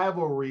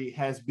rivalry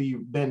has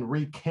been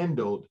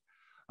rekindled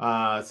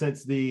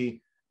since the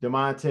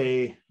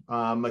DeMonte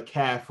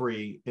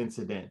McCaffrey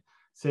incident,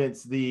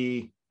 since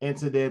the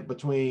incident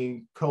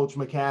between Coach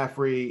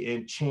McCaffrey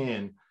and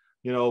Chin,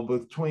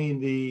 between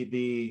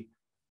the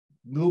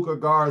Luka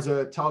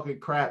Garza talking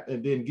crap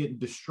and then getting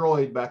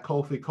destroyed by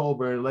Kofi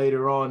Coburn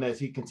later on as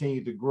he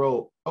continued to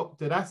grow. Oh,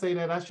 did I say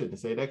that? I shouldn't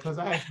say that because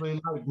I actually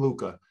like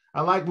Luka.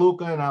 I like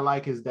Luka and I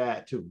like his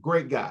dad too.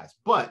 Great guys.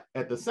 But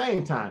at the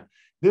same time,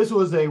 this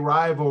was a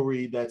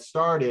rivalry that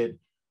started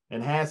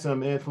and had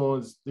some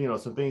influence,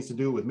 some things to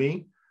do with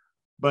me.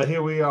 But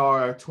here we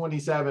are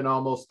 27,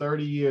 almost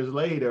 30 years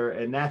later,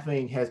 and that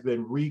thing has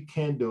been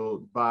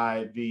rekindled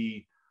by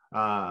the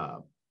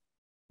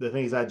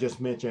things I just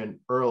mentioned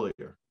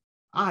earlier.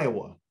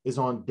 Iowa is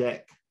on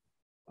deck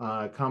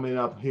coming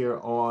up here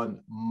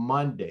on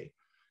Monday.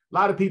 A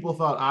lot of people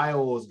thought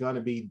Iowa was going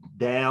to be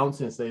down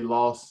since they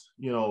lost,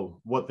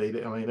 what they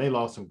did. I mean, they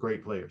lost some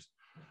great players.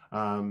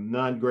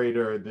 None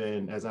greater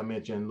than, as I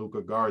mentioned,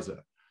 Luka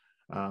Garza.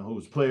 who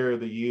was player of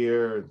the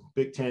year,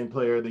 Big Ten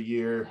player of the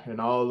year, and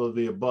all of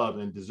the above,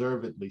 and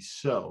deservedly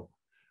so.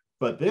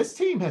 But this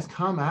team has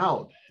come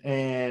out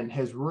and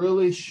has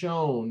really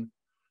shown,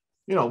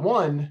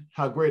 one,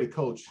 how great a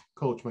coach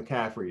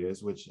McCaffrey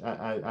is, which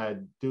I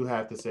do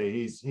have to say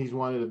he's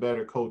one of the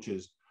better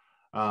coaches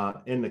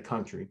in the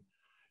country.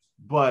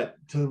 But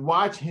to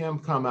watch him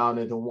come out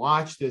and to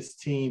watch this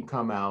team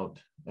come out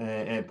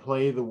and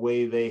play the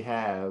way they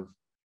have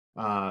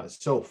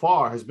so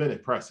far has been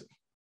impressive.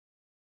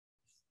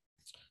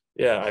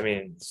 Yeah, I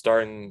mean,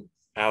 starting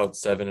out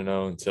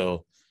 7-0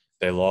 until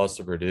they lost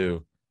to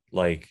Purdue,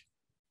 like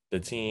the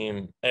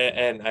team,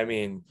 and I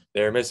mean,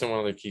 they're missing one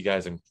of the key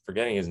guys. I'm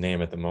forgetting his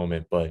name at the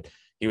moment, but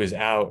he was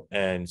out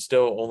and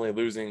still only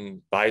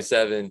losing by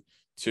 7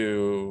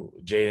 to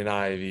Jaden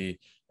Ivey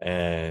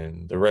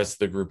and the rest of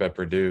the group at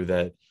Purdue.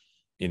 That,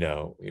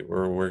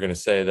 we're going to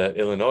say that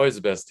Illinois is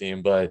the best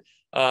team, but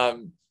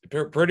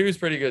Purdue's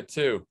pretty good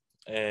too.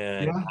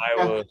 And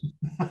Iowa,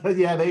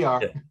 yeah, they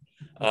are. Yeah.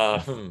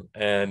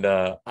 And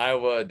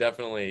Iowa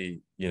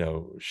definitely,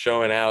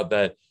 showing out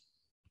that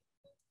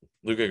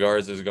Luka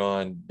Garza is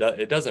gone.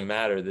 It doesn't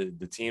matter.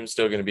 The team's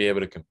still going to be able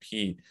to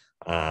compete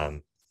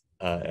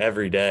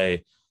every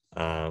day.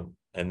 And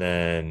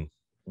then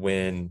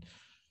when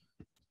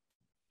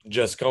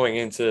just going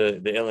into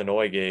the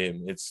Illinois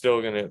game, it's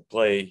still going to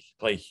play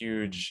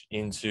huge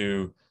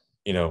into,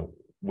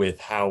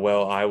 with how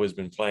well Iowa's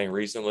been playing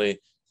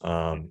recently.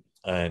 But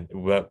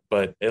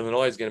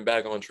Illinois is getting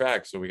back on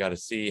track. So we got to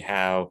see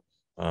how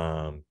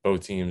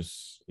both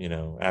teams,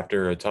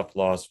 after a tough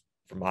loss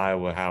from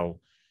Iowa,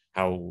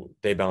 how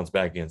they bounce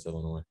back against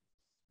Illinois.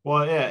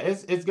 Well, yeah,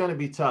 it's going to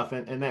be tough.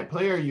 And that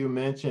player you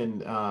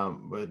mentioned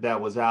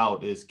that was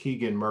out is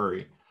Keegan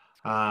Murray.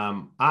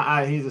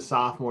 He's a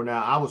sophomore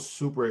now. I was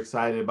super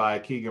excited by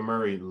Keegan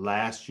Murray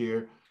last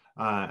year.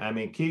 I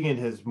mean, Keegan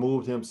has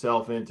moved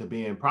himself into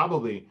being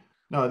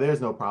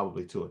there's no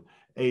probably to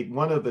it,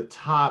 one of the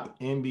top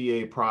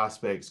NBA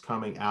prospects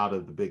coming out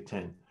of the Big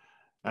Ten.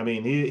 I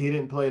mean, he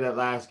didn't play that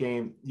last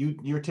game.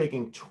 You're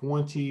taking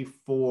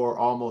 24,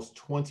 almost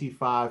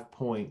 25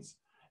 points,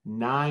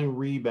 9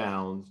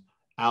 rebounds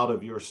out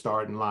of your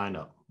starting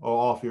lineup or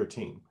off your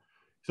team.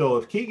 So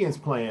if Keegan's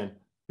playing,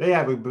 they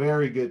have a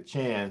very good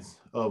chance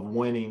of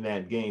winning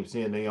that game,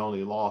 seeing they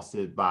only lost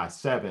it by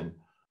 7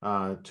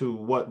 to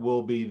what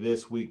will be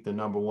this week the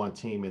number 1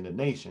 team in the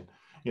nation.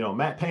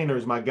 Matt Painter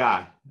is my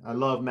guy. I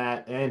love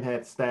Matt and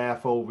had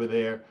staff over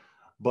there.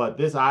 But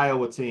this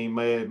Iowa team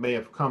may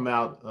have come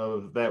out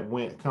of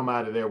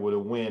there with a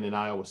win in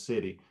Iowa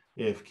City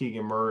if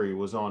Keegan Murray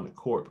was on the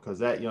court, because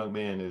that young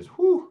man is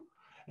whoo.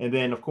 And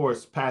then, of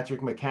course,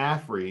 Patrick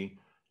McCaffrey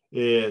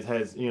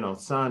has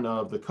son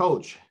of the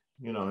coach.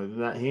 He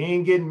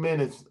ain't getting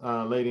minutes,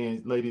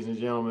 ladies and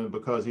gentlemen,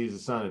 because he's the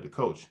son of the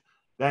coach.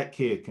 That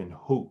kid can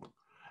hoop.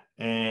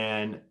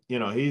 And,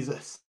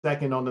 he's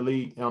second on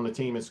the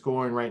team in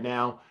scoring right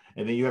now.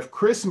 And then you have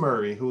Chris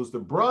Murray, who's the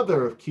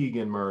brother of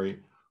Keegan Murray,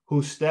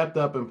 who stepped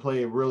up and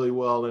played really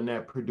well in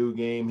that Purdue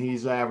game.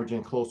 He's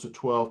averaging close to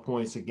 12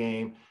 points a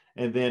game.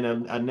 And then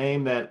a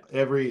name that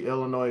every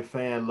Illinois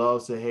fan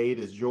loves to hate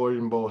is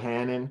Jordan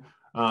Bohannon,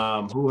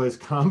 who has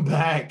come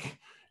back,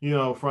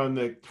 from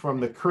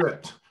the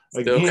crypt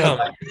again,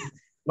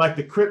 like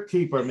the crypt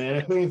keeper, man.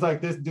 It seems like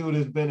this dude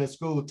has been in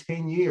school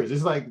 10 years.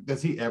 It's like,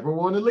 does he ever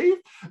want to leave?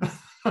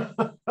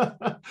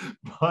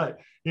 But,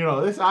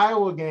 this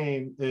Iowa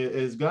game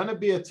is going to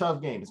be a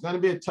tough game. It's going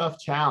to be a tough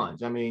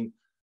challenge. I mean,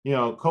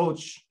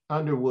 Coach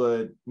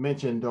Underwood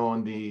mentioned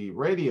on the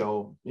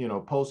radio,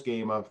 post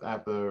game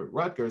after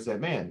Rutgers that,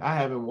 man, I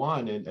haven't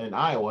won in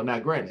Iowa. Now,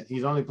 granted,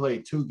 he's only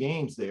played 2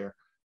 games there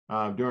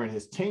during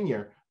his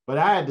tenure, but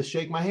I had to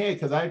shake my head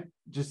because I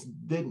just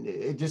didn't.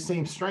 It just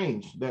seems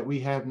strange that we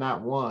have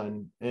not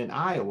won in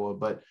Iowa.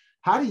 But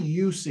how do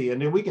you see?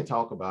 And then we can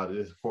talk about it,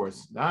 of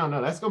course. I don't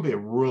know. That's going to be a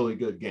really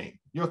good game.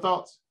 Your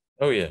thoughts?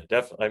 Oh yeah,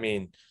 definitely. I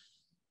mean,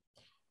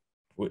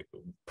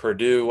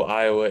 Purdue,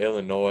 Iowa,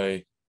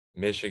 Illinois,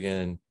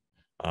 Michigan,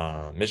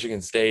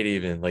 Michigan State,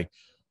 even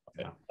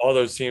all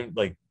those teams,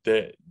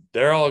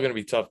 they're all going to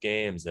be tough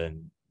games.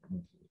 And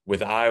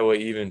with Iowa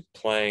even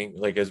playing,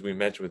 as we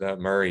mentioned with that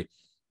Murray,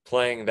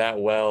 playing that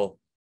well,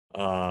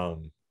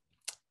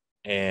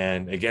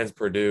 and against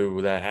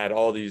Purdue that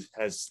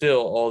has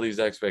still all these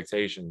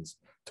expectations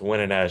to win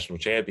a national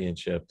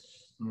championship.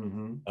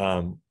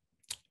 Mm-hmm.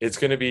 It's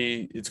going to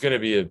be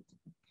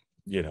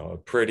a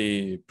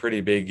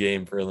pretty big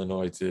game for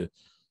Illinois to,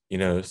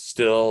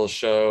 still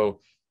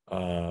show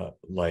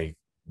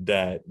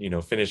that,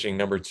 finishing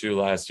number 2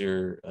 last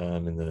year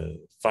in the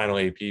final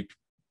AP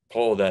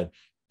poll, that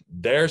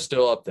they're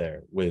still up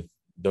there with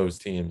those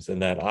teams,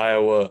 and that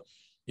Iowa,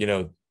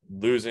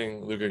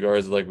 losing Luka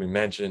Garza, like we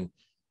mentioned,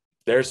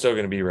 they're still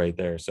going to be right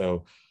there.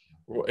 So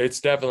it's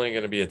definitely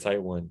going to be a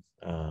tight one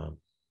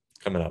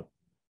coming up.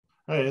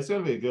 Hey, it's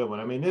going to be a good one.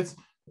 I mean, it's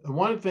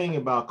one thing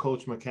about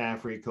Coach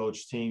McCaffrey,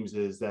 coach teams,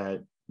 is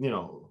that,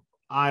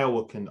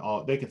 Iowa can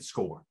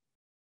score.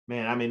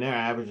 Man, I mean, they're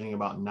averaging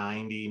about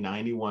 90,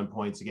 91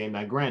 points a game.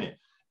 Now, granted,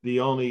 the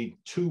only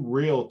two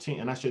real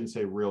teams, and I shouldn't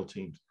say real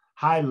teams,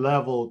 high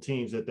level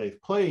teams that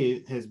they've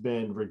played has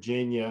been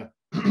Virginia,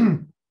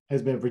 and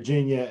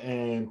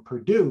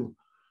Purdue.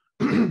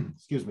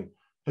 Excuse me,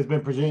 has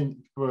been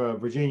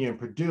Virginia and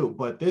Purdue.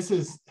 But this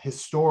is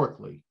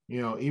historically,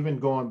 even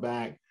going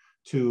back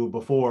to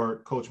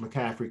before Coach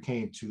McCaffrey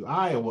came to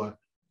Iowa,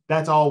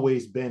 that's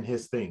always been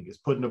his thing, is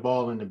putting the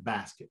ball in the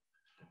basket.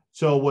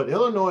 So what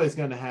Illinois is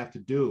going to have to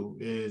do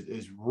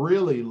is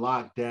really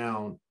lock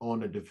down on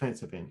the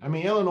defensive end. I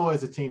mean, Illinois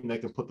is a team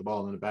that can put the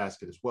ball in the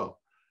basket as well,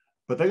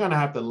 but they're going to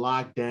have to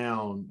lock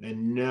down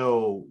and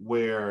know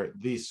where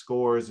these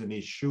scorers and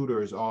these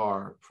shooters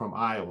are from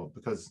Iowa,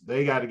 because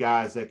they got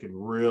guys that can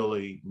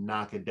really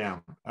knock it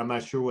down. I'm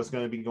not sure what's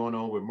going to be going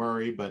on with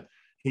Murray, but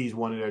he's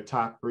one of their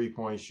top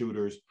 3-point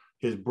shooters.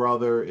 His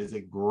brother is a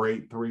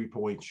great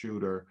 3-point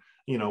shooter.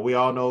 We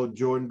all know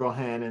Jordan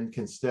Bohannon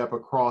can step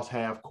across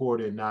half court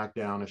and knock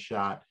down a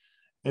shot.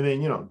 And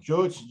then,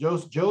 Joe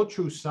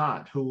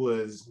Toussaint, who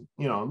was,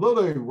 a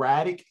little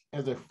erratic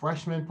as a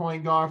freshman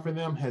point guard for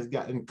them,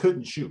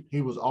 couldn't shoot.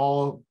 He was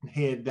all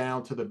head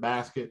down to the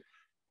basket.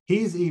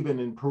 He's even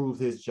improved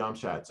his jump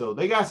shot. So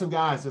they got some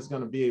guys that's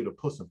going to be able to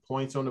put some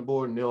points on the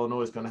board, and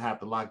Illinois is going to have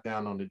to lock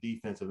down on the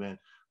defensive end.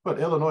 But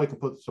Illinois can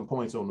put some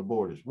points on the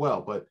board as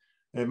well. But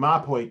at my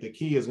point, the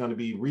key is going to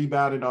be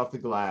rebounding off the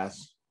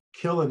glass,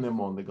 killing them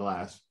on the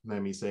glass,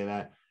 let me say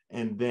that,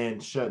 and then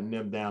shutting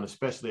them down,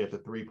 especially at the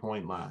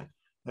 3-point line.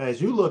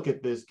 As you look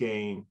at this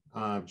game,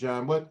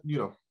 John, what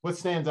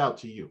stands out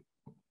to you?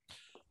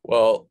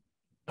 Well,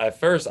 at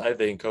first, I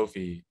think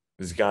Kofi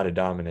has got to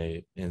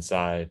dominate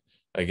inside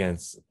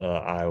against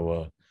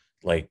Iowa.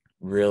 Like,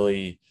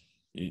 really,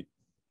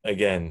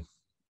 again,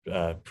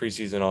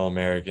 preseason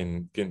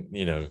All-American,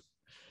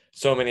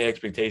 so many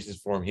expectations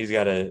for him. He's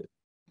got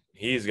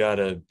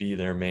to be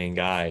their main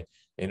guy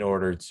in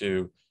order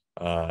to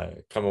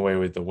come away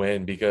with the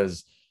win,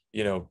 because,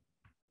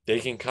 they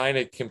can kind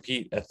of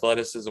compete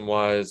athleticism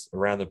wise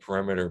around the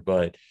perimeter,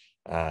 but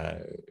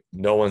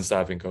no one's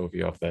stopping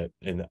Kofi off that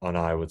on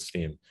Iowa's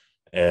team.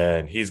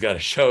 And he's got to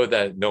show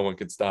that no one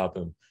could stop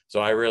him. So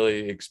I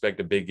really expect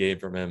a big game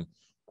from him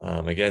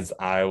against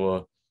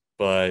Iowa.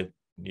 But,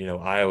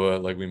 Iowa,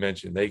 like we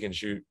mentioned, they can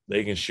shoot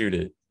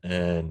it.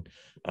 And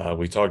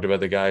we talked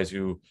about the guys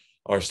who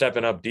are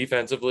stepping up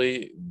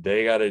defensively.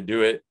 They got to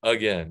do it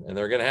again, and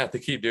they're going to have to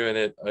keep doing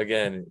it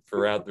again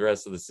throughout the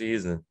rest of the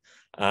season.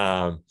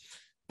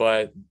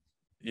 But,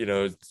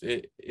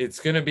 it's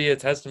going to be a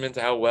testament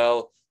to how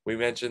well we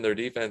mentioned their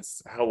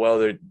defense, how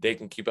well they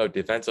can keep up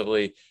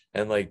defensively.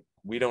 And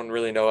we don't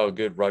really know how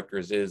good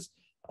Rutgers is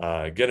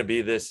going to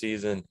be this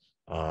season.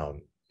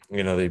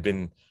 They've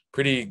been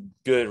pretty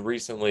good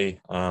recently,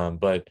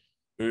 but,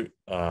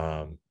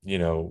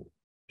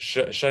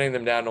 shutting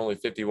them down only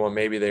 51,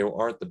 maybe they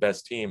aren't the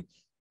best team.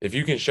 If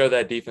you can show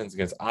that defense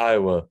against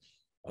Iowa,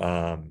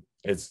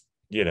 it's,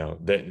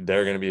 they're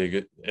going to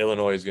be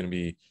Illinois is going to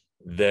be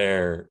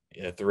there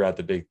throughout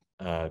the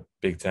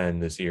Big Ten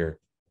this year,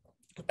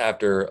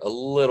 after a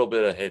little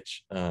bit of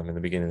hitch in the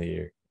beginning of the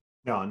year.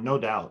 No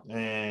doubt.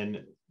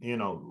 And,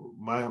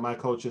 my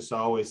coaches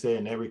always say,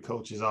 and every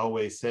coach has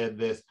always said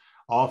this,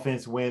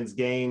 offense wins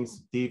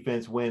games,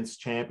 defense wins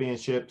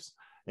championships.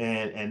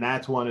 And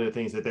that's one of the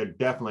things that they're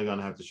definitely going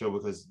to have to show,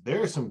 because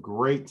there are some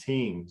great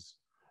teams,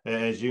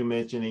 as you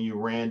mentioned, and you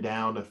ran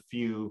down a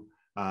few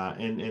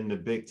in the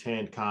Big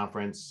Ten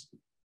conference.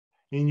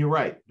 And you're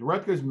right,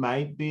 Rutgers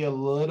might be a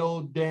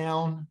little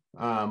down,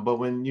 but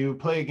when you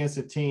play against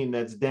a team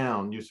that's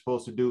down, you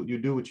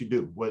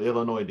do what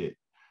Illinois did.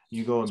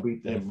 You go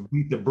and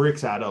beat the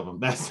bricks out of them.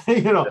 That's,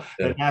 and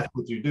that's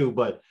what you do.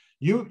 But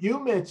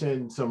you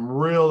mentioned some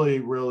really,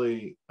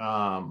 really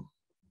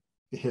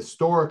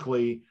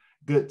historically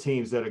good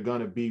teams that are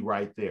going to be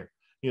right there.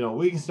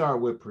 We can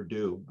start with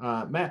Purdue.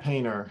 Matt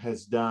Painter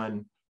has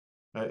done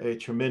a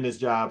tremendous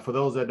job. For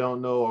those that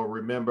don't know or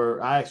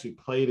remember, I actually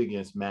played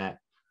against Matt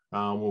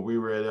when we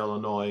were at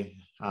Illinois.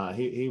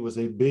 He was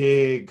a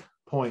big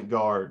point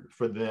guard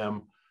for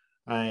them.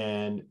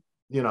 And,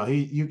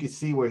 you can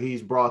see where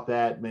he's brought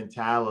that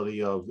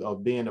mentality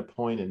of being a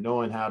point and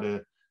knowing how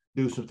to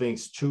do some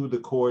things to the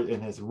court,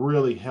 and has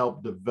really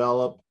helped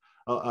develop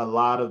a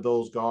lot of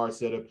those guards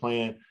that are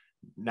playing.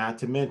 Not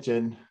to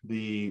mention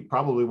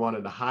probably one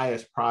of the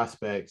highest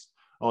prospects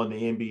on the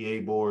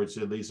NBA boards,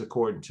 at least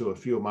according to a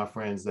few of my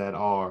friends that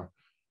are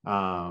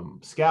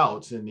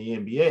scouts in the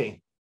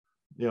NBA.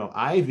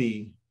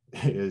 Ivy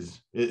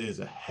is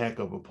a heck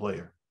of a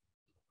player.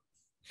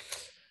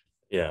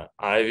 Yeah,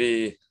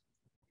 Ivy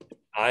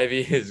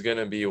is going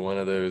to be one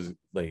of those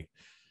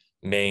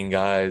main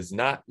guys.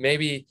 Not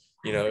maybe,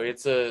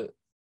 it's a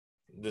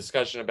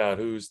discussion about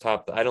who's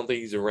top. I don't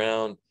think he's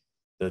around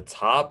the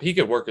top. He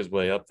could work his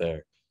way up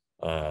there.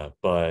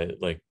 But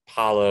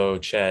Paolo,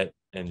 Chet,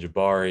 and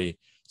Jabari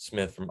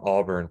Smith from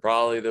Auburn,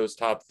 probably those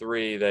top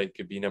three that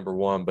could be number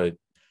one. But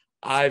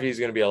Ivy's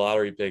going to be a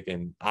lottery pick,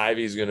 and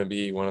Ivy's going to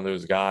be one of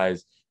those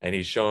guys, and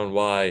he's shown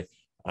why.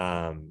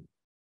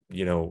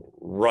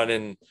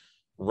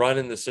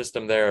 Running the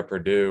system there at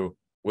Purdue,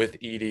 with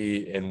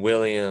Edie and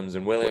Williams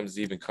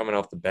even coming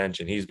off the bench,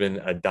 and he's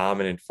been a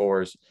dominant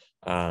force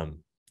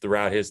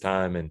throughout his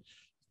time. And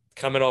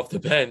coming off the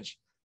bench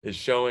is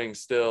showing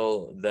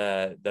still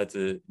that that's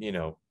a,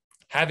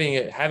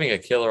 having a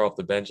killer off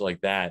the bench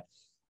like that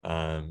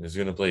is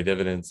going to play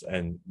dividends.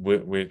 And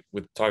with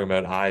talking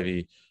about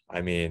Ivy,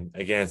 I mean,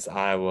 against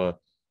Iowa,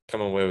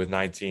 coming away with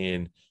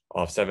 19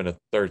 off 7 of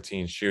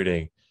 13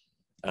 shooting,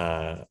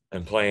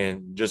 and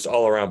playing just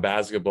all around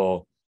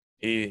basketball.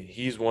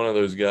 He's one of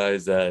those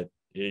guys that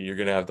you're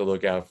going to have to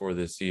look out for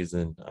this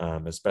season,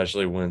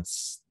 especially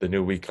once the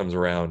new week comes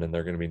around and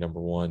they're going to be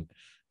number one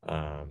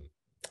for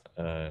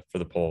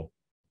the poll.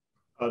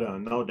 Oh,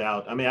 no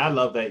doubt. I mean, I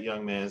love that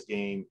young man's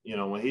game.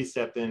 When he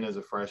stepped in as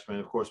a freshman,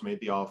 of course, made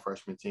the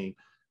all-freshman team.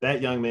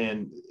 That young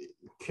man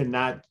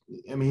cannot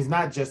 – I mean, he's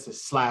not just a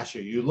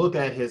slasher. You look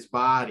at his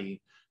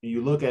body and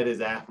you look at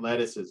his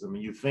athleticism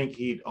and you think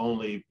he'd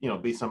only,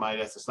 be somebody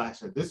that's a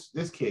slasher.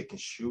 This kid can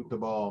shoot the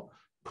ball,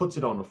 puts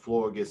it on the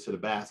floor, gets to the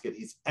basket.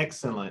 He's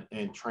excellent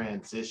in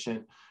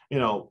transition,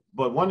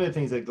 but one of the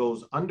things that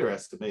goes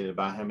underestimated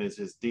about him is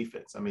his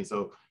defense. I mean,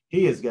 so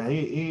he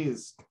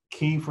is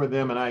key for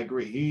them. And I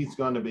agree, he's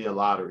going to be a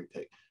lottery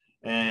pick.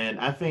 And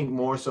I think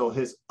more so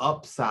his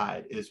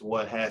upside is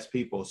what has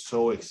people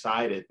so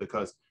excited,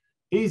 because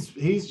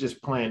he's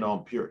just playing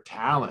on pure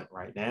talent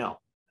right now.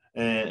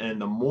 And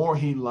the more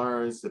he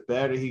learns, the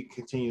better he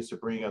continues to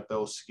bring up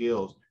those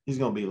skills. He's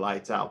going to be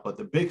lights out. But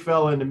the big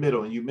fella in the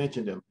middle, and you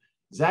mentioned him,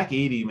 Zach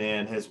Edey,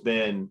 man, has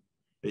been –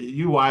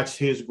 you watch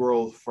his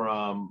growth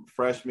from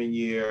freshman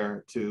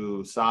year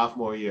to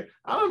sophomore year.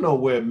 I don't know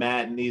where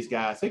Matt and these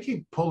guys, they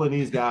keep pulling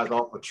these guys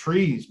off of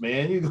trees,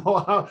 man. You go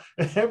out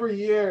every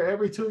year,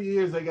 every 2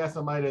 years, they got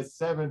somebody that's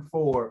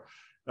 7'4",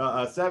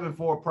 a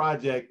 7'4"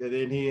 project, and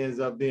then he ends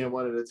up being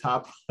one of the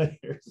top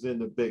players in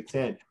the Big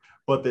Ten.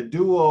 But the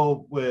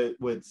duo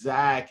with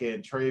Zach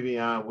and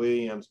Travion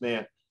Williams,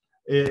 man,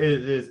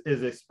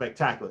 is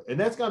spectacular. And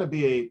that's going to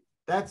be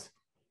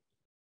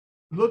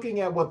looking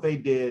at what they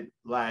did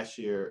last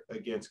year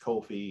against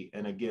Kofi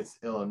and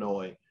against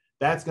Illinois,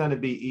 that's going to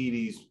be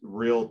Edey's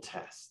real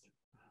test.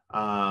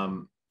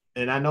 And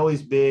I know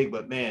he's big,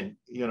 but man,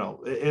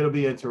 it'll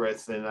be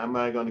interesting. I'm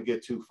not going to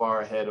get too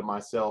far ahead of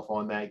myself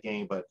on that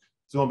game, but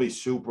it's going to be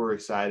super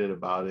excited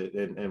about it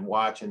and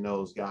watching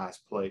those guys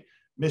play.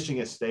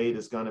 Michigan State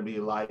is going to be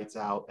lights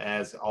out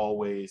as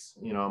always,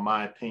 in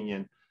my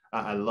opinion.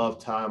 I love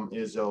Tom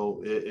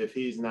Izzo. If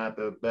he's not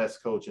the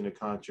best coach in the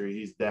country,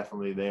 he's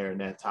definitely there in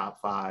that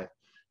top 5.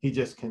 He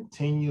just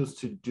continues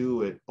to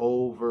do it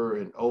over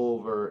and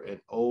over and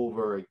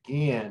over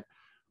again,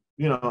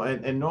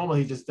 and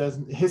normally he just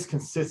doesn't. His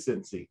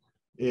consistency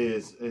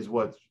is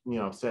what,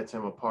 sets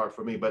him apart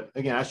for me. But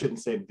again, I shouldn't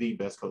say the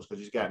best coach,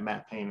 because you've got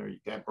Matt Painter, you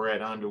got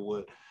Brad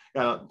Underwood,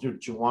 you got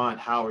Juwan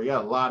Howard, you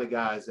got a lot of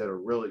guys that are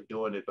really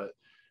doing it. But,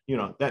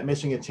 that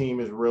Michigan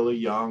team is really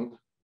young.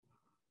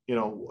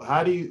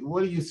 What do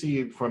you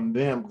see from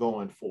them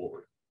going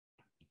forward?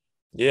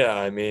 Yeah,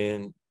 I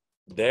mean,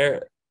 they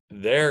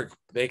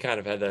kind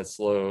of had that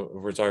slow.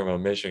 If we're talking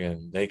about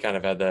Michigan, they kind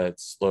of had that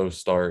slow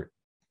start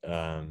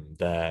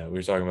that we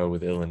were talking about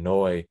with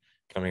Illinois,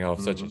 coming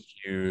off such a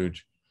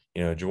huge,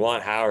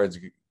 Juwan Howard's,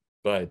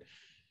 but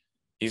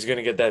he's going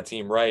to get that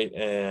team right.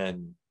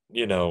 And,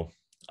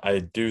 I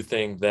do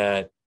think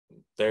that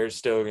they're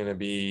still going to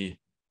be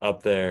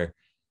up there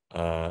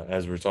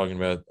as we're talking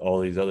about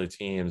all these other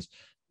teams.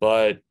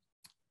 But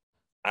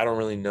I don't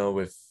really know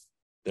if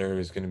they're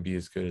going to be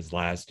as good as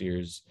last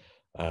year's.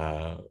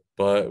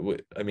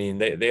 But I mean,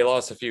 they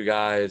lost a few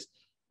guys,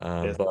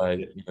 Yes. but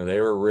they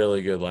were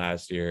really good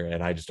last year,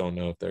 and I just don't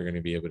know if they're going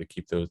to be able to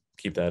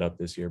keep that up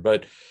this year.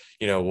 But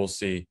we'll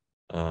see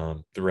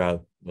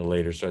throughout the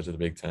later starts of the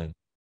Big Ten.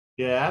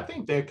 Yeah, I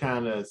think they're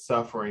kind of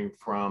suffering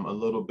from a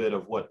little bit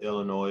of what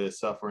Illinois is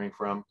suffering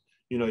from.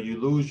 You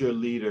lose your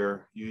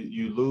leader,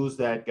 you lose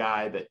that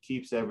guy that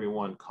keeps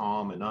everyone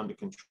calm and under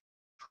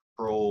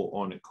control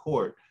on the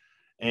court.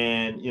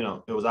 And,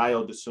 it was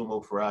Ayo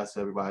DeSumo for us,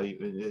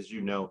 everybody, as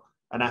you know.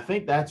 And I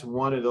think that's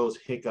one of those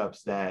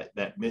hiccups that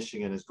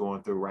Michigan is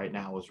going through right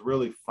now, is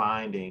really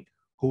finding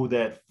who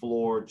that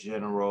floor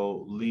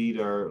general,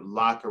 leader,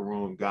 locker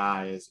room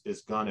guy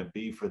is going to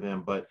be for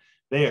them. But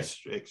they are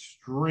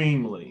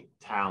extremely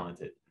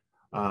talented.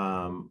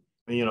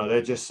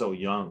 They're just so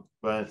young.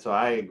 But so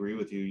I agree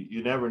with you.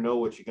 You never know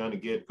what you're going to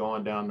get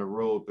going down the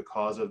road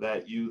because of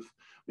that youth.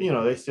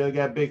 They still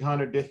got big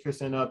Hunter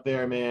Dickerson up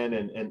there, man,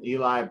 and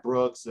Eli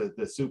Brooks,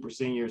 the super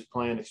seniors,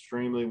 playing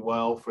extremely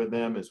well for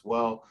them as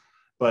well.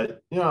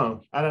 But, I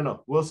don't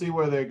know. We'll see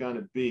where they're going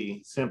to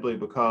be simply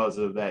because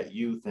of that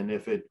youth, and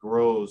if it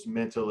grows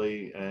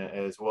mentally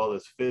as well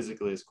as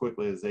physically as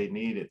quickly as they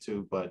need it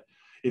to. But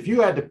if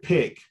you had to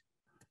pick,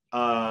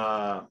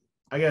 I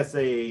guess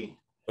a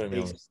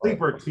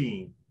sleeper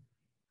team,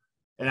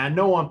 and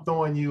I'm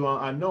throwing you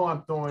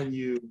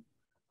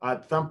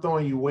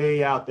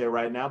way out there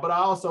right now, but I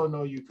also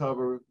know you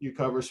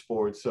cover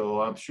sports,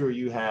 so I'm sure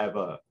you have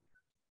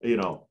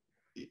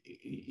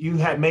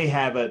may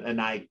have an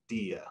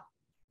idea.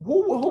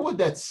 who would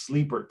that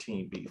sleeper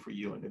team be for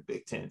you in the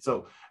Big Ten?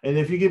 So, and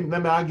if you give me,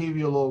 I'll give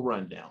you a little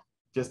rundown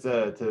just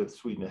to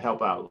sweeten it,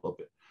 help out a little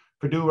bit.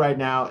 Purdue right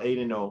now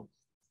 8-0.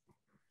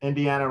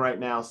 Indiana right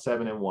now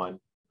 7-1.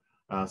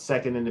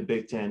 Second in the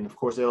Big Ten. Of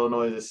course,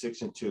 Illinois is at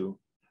 6-2.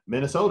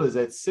 Minnesota is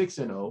at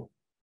 6-0.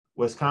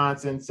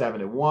 Wisconsin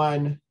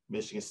 7-1.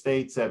 Michigan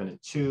State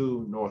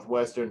 7-2.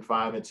 Northwestern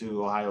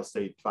 5-2. Ohio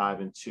State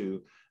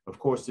 5-2. Of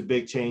course, the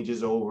big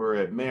changes over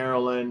at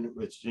Maryland,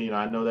 which,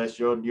 I know that's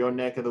your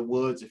neck of the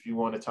woods. If you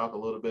want to talk a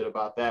little bit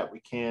about that,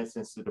 we can,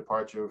 since the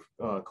departure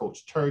of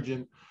Coach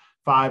Turgeon.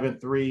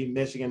 5-3.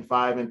 Michigan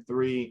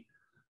 5-3.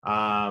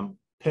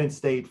 Penn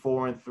State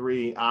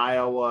 4-3.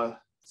 Iowa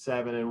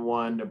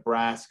 7-1.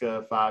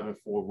 Nebraska 5-4.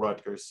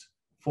 Rutgers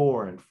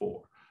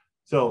 4-4.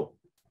 So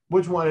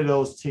which one of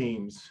those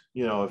teams,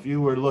 if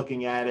you were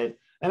looking at it,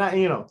 and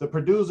the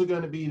Purdue's are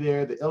going to be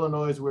there. The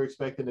Illinois we're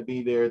expecting to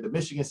be there. The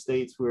Michigan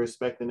States we're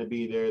expecting to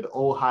be there. The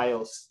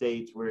Ohio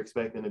States we're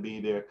expecting to be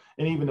there,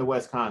 and even the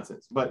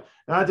Wisconsins. But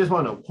I just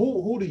want to know,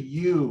 who do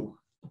you?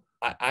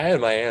 I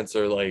had my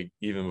answer like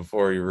even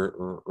before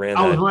you ran.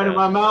 I was running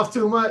my mouth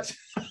too much.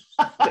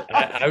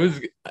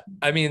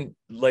 I mean,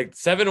 like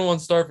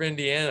 7-1 start for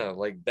Indiana,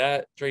 like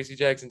that. Tracy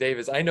Jackson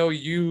Davis. I know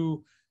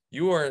you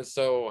weren't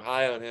so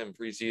high on him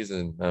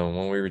preseason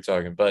when we were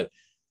talking, but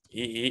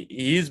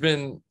he's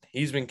been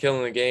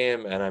killing the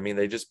game. And I mean,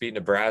 they just beat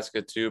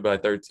Nebraska too by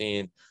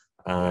 13.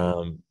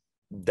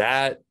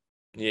 That,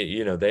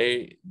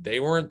 they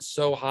weren't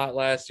so hot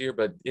last year,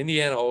 but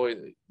Indiana always,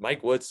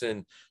 Mike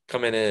Woodson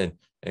coming in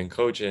and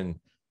coaching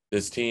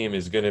this team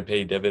is going to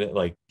pay dividend.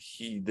 Like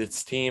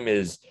this team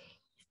is,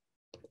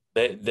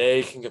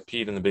 they can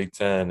compete in the Big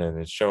Ten, and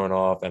it's showing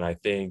off. And I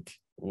think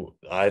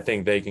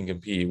they can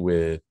compete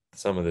with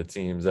some of the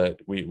teams that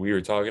we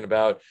were talking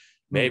about.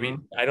 Maybe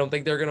I don't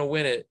think they're going to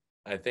win it.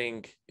 I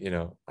think,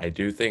 I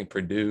do think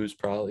Purdue's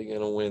probably going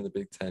to win the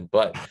Big Ten,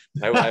 but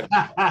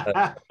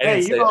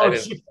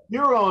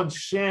you're on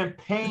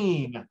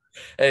champagne.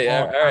 Hey,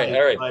 all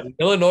right. Buddy.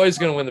 Illinois is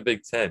going to win the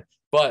Big Ten,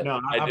 but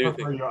no, I do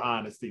prefer your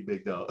honesty,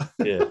 big dog.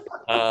 Yeah.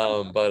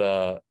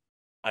 But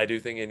I do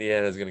think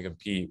Indiana is going to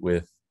compete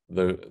with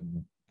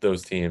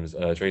those teams.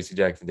 Tracy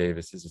Jackson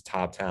Davis is a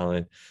top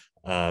talent.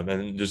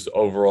 And just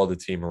overall the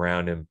team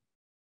around him.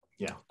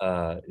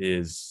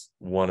 Is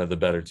one of the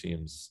better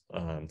teams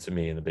to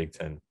me in the Big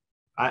Ten.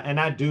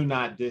 I do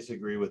not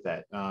disagree with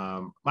that.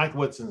 Mike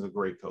Woodson's a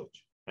great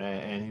coach,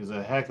 and he was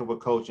a heck of a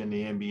coach in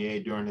the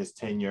NBA during his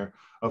tenure.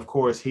 Of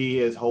course, he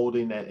is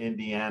holding that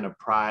Indiana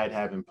pride,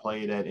 having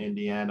played at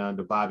Indiana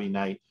under Bobby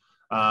Knight.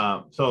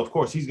 So, of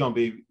course, he's going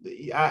to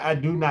be – I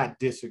do not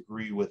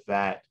disagree with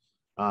that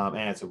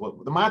answer.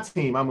 My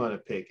team I'm going to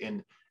pick,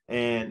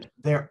 and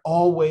they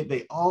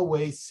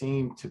always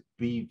seem to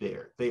be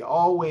there. They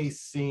always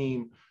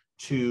seem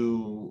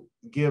to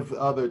give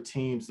other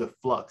teams the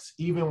flux.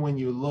 Even when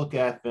you look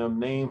at them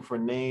name for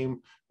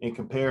name in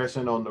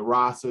comparison on the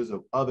rosters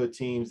of other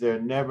teams, they're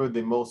never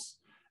the most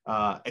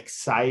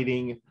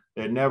exciting.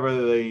 They're never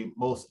the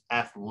most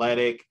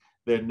athletic.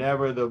 They're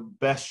never the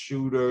best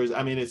shooters.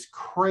 I mean, it's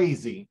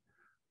crazy.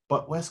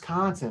 But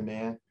Wisconsin,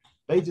 man,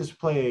 they just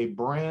play a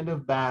brand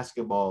of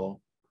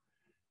basketball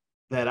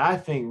that I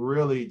think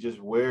really just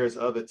wears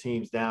other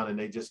teams down, and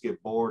they just get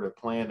bored of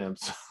playing them.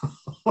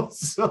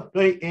 So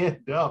they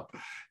end up,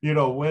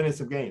 winning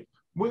some games.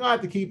 We're going to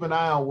have to keep an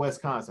eye on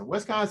Wisconsin.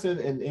 Wisconsin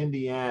and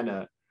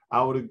Indiana,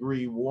 I would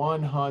agree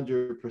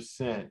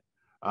 100%.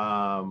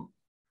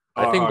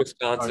 I think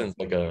Wisconsin's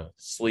like a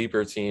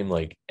sleeper team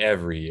like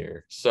every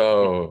year.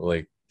 So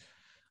like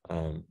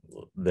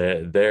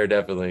they're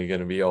definitely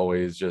going to be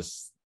always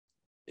just,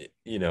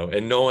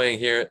 annoying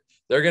here.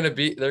 They're gonna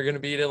beat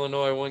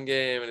Illinois one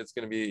game, and it's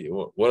gonna be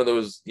one of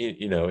those.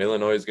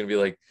 Illinois is gonna be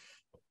like,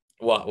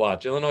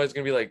 watch. Illinois is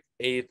gonna be like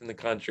 8th in the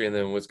country, and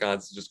then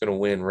Wisconsin's just gonna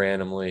win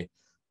randomly.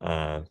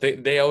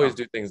 They always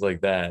do things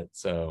like that.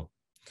 So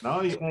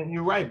no, and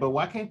you're right. But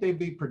why can't they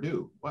beat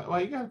Purdue? Why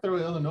you gotta throw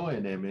Illinois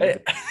in there,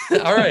 man? Hey,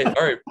 all right.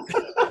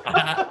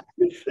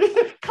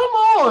 Come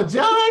on,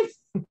 John.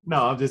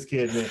 No, I'm just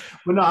kidding, man.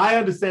 But no, I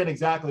understand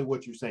exactly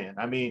what you're saying.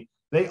 I mean,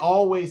 they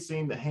always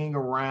seem to hang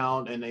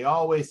around, and they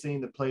always seem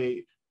to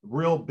play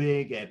real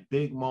big at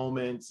big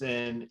moments.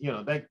 And,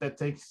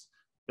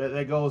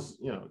 that goes,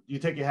 you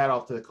take your hat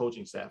off to the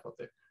coaching staff up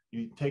there.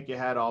 You take your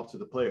hat off to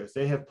the players.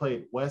 They have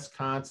played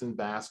Wisconsin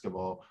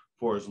basketball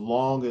for as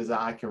long as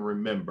I can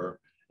remember,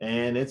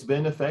 and it's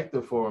been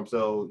effective for them.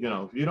 So,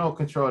 if you don't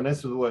control, and this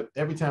is what,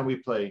 every time we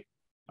play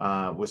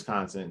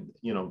Wisconsin,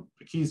 the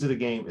keys to the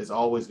game is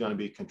always going to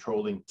be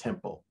controlling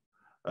tempo.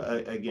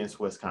 Against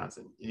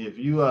Wisconsin. If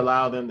you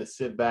allow them to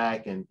sit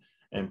back and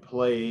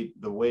play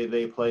the way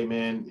they play,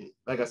 man,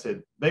 like I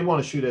said, they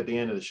want to shoot at the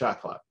end of the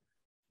shot clock.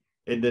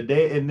 In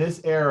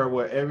this era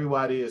where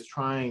everybody is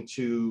trying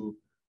to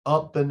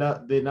up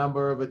the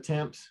number of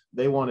attempts,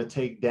 they want to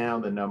take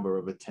down the number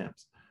of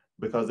attempts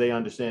because they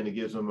understand it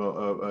gives them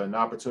an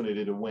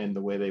opportunity to win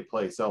the way they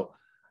play. So,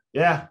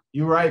 yeah,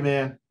 you're right,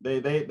 man.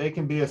 They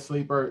can be a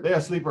sleeper. They're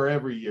a sleeper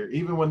every year.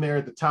 Even when they're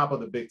at the top of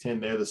the Big Ten,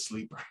 they're the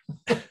sleeper.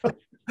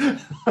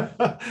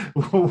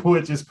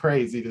 which is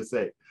crazy to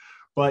say.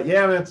 But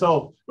yeah, man.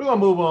 So we're gonna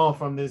move on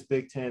from this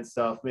Big Ten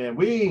stuff, man.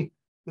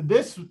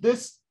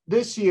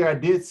 This year I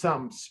did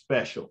something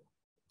special,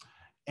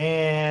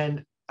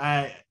 and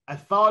I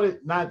thought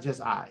it, not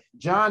just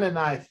John and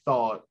I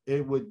thought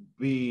it would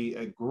be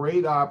a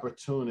great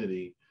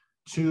opportunity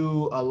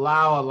to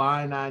allow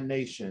Illini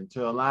Nation,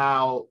 to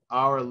allow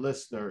our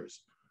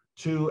listeners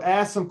to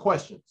ask some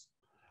questions.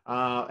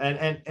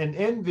 And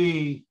in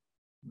the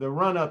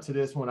run up to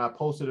this, when I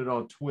posted it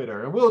on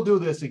Twitter, and we'll do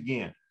this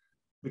again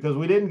because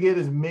we didn't get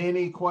as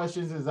many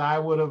questions as I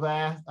would have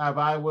asked,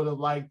 I would have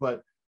liked,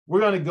 but we're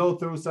going to go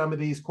through some of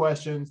these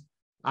questions.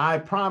 I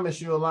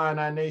promise you,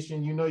 Illini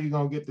Nation, you know you're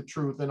going to get the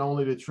truth and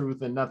only the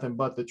truth and nothing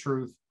but the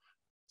truth.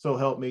 So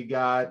help me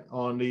God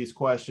on these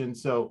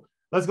questions. So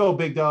let's go,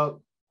 Big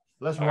Dog.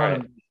 Let's run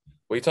them.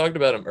 We talked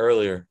about him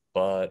earlier,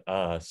 but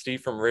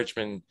Steve from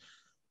Richmond,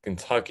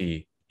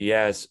 Kentucky, he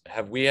asks,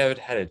 have we ever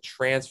had a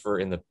transfer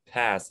in the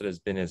past that has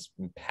been as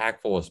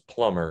impactful as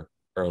Plummer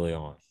early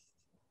on?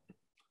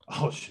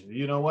 Oh,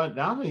 you know what?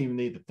 I don't even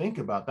need to think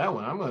about that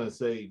one. I'm going to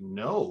say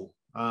no.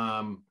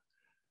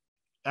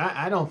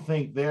 I don't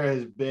think there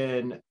has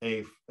been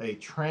a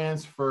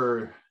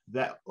transfer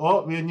that,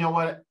 oh, you know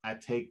what? I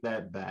take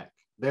that back.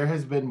 There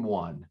has been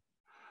one.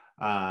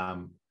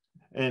 And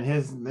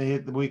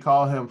we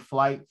call him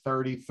Flight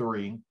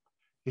 33.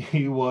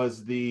 He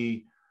was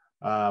the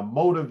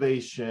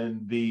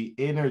motivation, the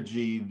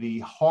energy, the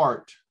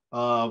heart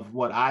of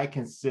what I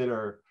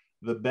consider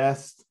the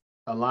best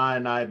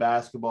Illini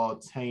basketball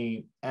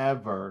team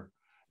ever,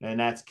 and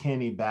that's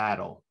Kenny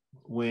Battle.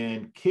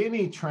 When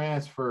Kenny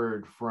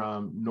transferred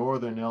from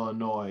Northern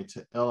Illinois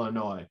to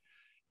Illinois,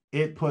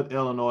 it put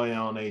Illinois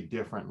on a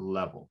different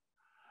level.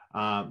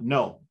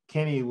 No,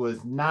 Kenny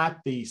was not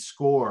the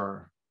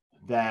scorer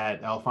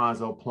that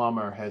Alfonso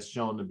Plummer has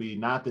shown to be,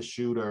 not the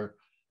shooter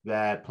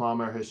that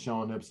Plummer has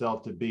shown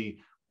himself to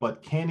be,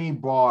 but Kenny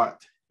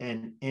brought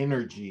an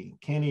energy.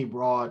 Kenny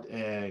brought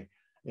a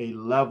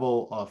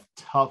level of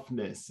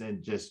toughness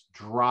and just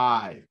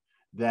drive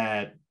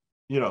that,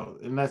 you know,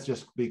 and let's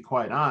just be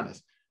quite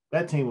honest,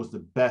 that team was the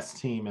best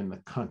team in the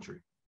country,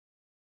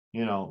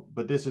 you know,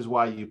 but this is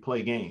why you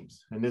play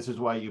games. And this is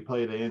why you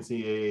play the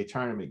NCAA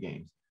tournament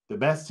games. The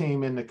best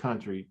team in the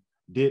country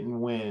didn't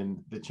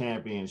win the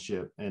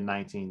championship in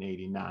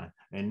 1989.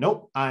 And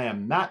nope, I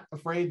am not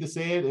afraid to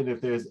say it. And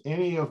if there's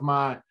any of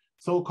my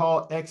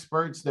so-called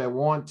experts that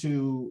want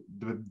to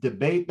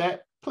debate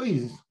that,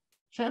 please,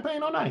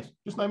 champagne on ice,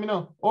 just let me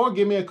know. Or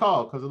give me a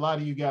call, because a lot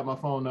of you got my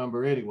phone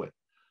number anyway.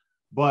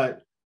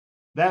 But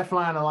that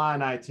Flying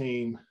Illini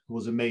team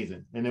was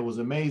amazing. And it was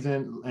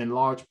amazing in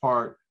large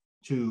part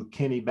to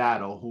Kenny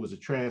Battle, who was a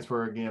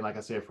transfer, again, like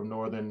I said, from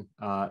Northern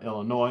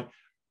Illinois.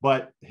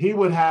 But he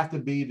would have to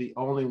be the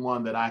only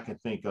one that I can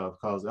think of,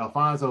 because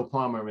Alfonso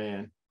Plummer,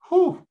 man,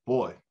 whew,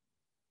 boy.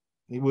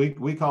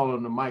 We call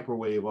him the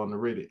microwave on the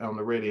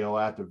radio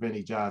after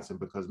Vinnie Johnson,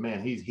 because,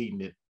 man, he's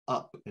heating it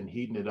up and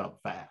heating it up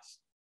fast.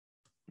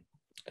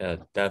 Yeah,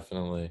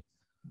 definitely.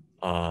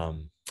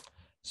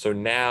 So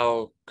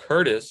now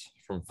Curtis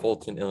from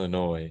Fulton,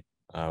 Illinois.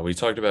 We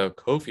talked about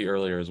Kofi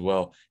earlier as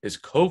well. Is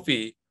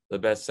Kofi the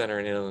best center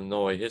in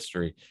Illinois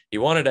history? He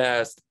wanted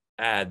to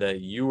add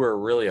that you were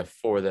really a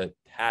 4 that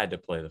had to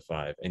play the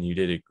 5, and you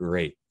did it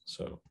great.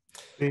 So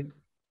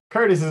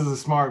Curtis is a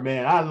smart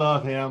man. I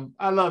love him.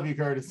 I love you,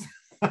 Curtis.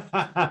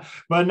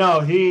 But no,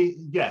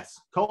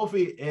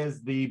 Kofi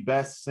is the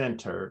best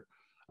center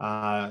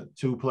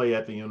to play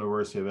at the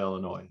University of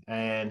Illinois.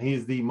 And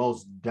he's the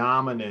most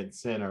dominant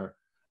center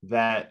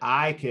that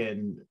I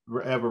can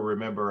ever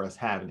remember us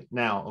having.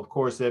 Now, of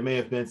course, there may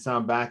have been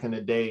some back in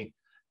the day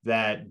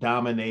that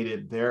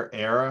dominated their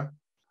era,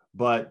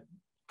 but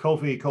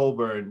Kofi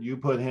Cockburn, you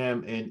put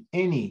him in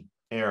any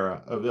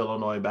era of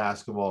Illinois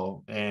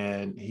basketball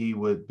and he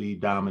would be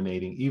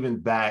dominating, even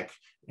back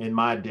in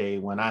my day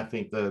when I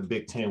think the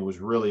Big Ten was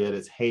really at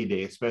its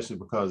heyday, especially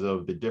because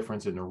of the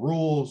difference in the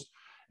rules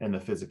and the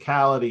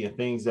physicality and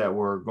things that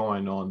were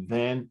going on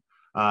then.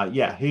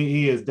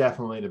 He is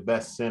definitely the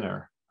best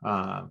center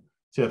to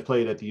have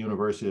played at the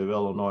University of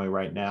Illinois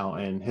right now.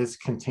 And his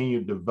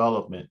continued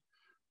development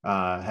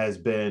has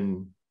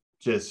been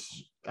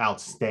just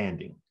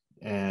outstanding.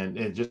 And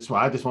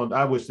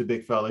I wish the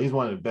big fella, he's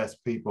one of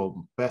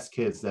the best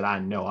kids that I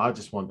know. I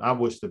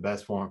wish the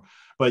best for him.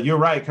 But you're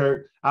right,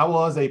 Kurt. I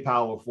was a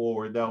power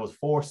forward that was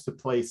forced to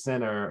play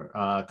center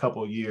a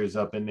couple of years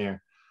up in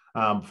there.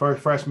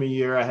 First freshman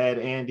year, I had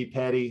Andy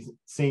Petty.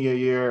 Senior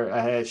year, I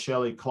had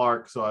Shelly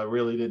Clark. So I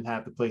really didn't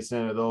have to play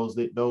center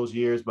those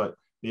years, but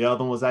the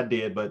other ones I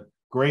did. But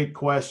great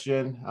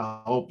question.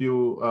 I hope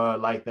you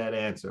like that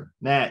answer.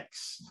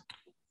 Next.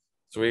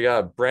 So we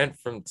got Brent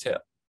from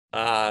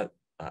Taylorville.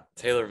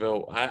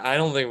 I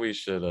don't think we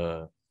should.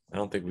 I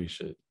don't think we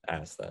should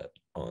ask that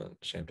on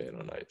Champagne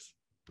on Ice.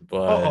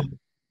 But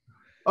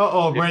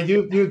Brent,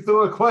 you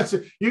threw a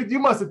question. You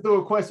must have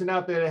threw a question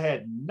out there that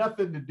had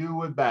nothing to do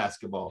with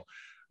basketball.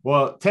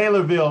 Well,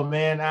 Taylorville,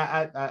 man,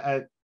 I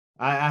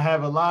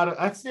have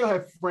I still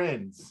have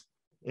friends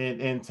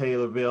in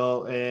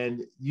Taylorville.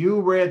 And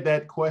you read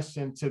that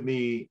question to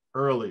me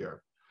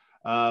earlier.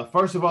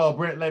 First of all,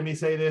 Brent, let me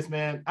say this,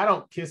 man. I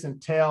don't kiss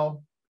and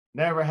tell,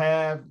 never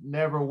have,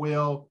 never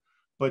will.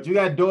 But you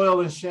got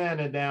Doyle and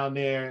Shannon down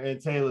there in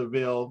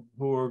Taylorville,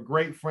 who are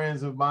great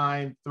friends of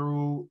mine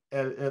through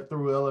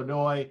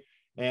Illinois.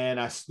 And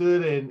I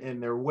stood in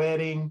their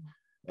wedding.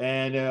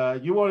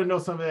 And you want to know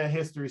some of that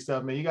history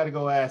stuff, man, you got to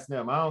go ask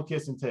them. I don't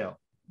kiss and tell.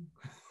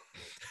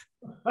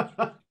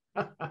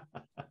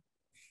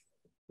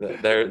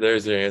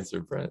 There's your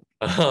answer, Brent.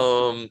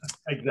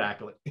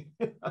 Exactly.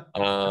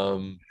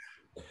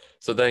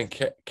 So then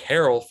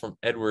Carol from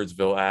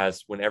Edwardsville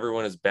asks, when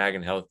everyone is back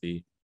and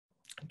healthy,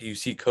 do you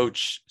see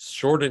coach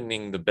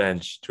shortening the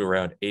bench to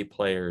around 8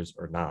 players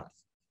or not?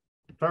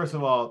 First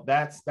of all,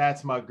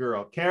 that's my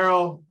girl.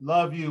 Carol,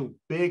 love you.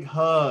 Big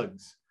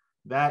hugs.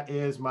 That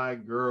is my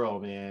girl,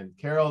 man.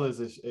 Carol is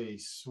a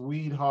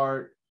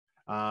sweetheart,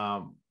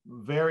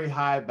 very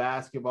high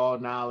basketball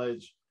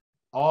knowledge,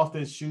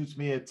 often shoots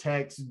me a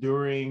text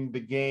during the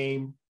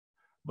game,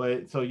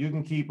 but so you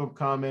can keep them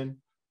coming.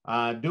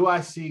 Do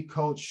I see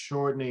coach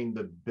shortening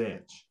the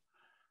bench?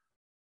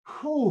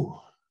 Whew.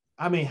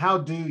 I mean, how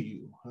do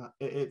you?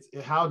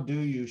 How do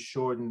you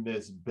shorten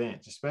this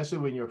bench, especially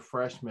when your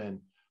freshmen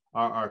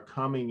are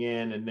coming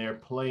in and they're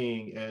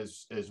playing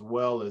as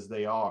well as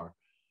they are?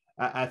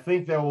 I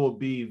think there will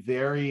be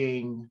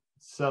varying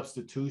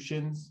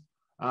substitutions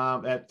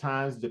at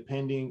times,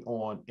 depending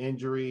on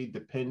injury,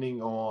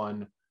 depending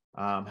on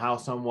how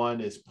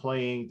someone is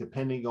playing,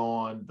 depending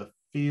on the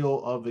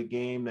feel of the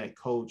game that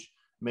coach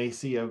may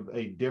see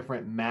a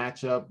different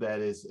matchup that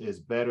is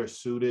better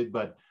suited.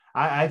 But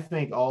I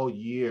think all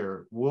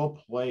year we'll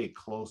play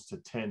close to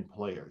 10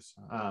 players.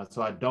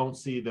 So I don't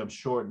see them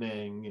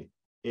shortening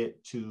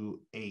it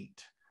to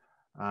 8,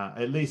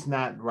 at least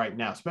not right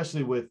now,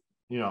 especially with,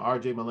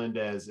 RJ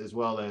Melendez as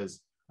well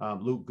as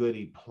Luke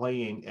Goody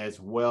playing as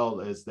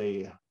well as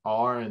they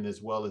are and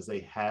as well as they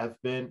have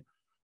been.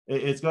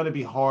 It's going to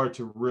be hard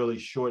to really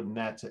shorten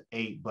that to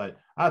 8. But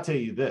I'll tell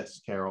you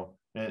this, Carol,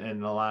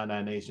 and the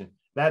Illini Nation,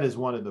 that is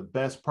one of the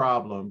best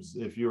problems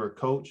if you're a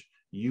coach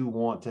you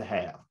want to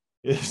have,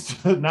 is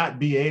to not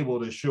be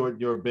able to shorten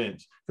your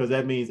bench, because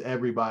that means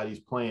everybody's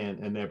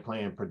playing and they're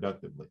playing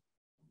productively.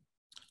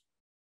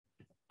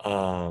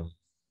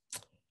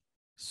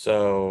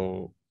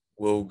 So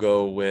we'll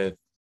go with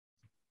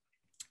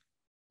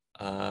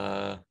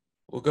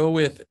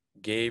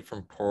Gabe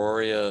from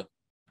Peoria,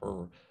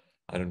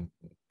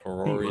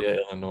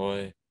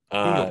 Illinois.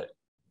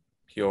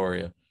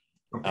 Peoria.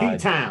 From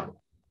P-Town.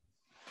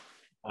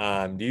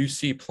 Do you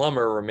see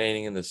Plummer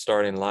remaining in the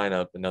starting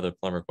lineup? Another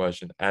Plummer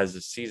question, as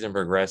the season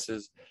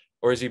progresses,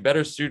 or is he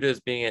better suited as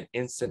being an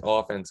instant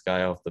offense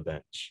guy off the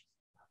bench?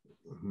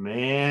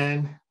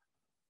 Man,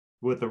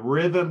 with the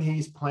rhythm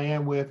he's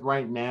playing with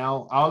right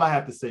now, all I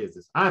have to say is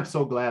this: I'm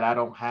so glad I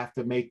don't have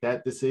to make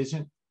that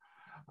decision,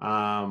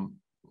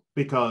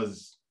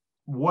 because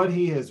what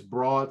he has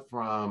brought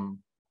from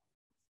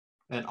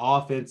an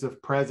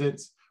offensive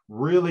presence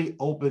really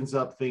opens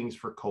up things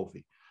for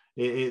Kofi.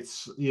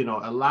 It's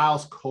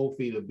allows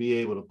Kofi to be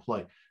able to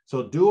play.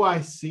 So do I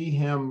see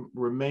him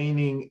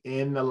remaining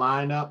in the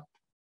lineup?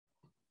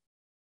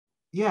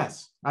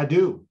 Yes, I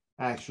do,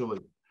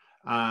 actually.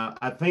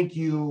 I think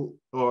you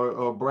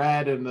or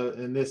Brad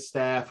and this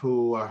staff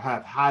who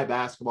have high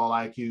basketball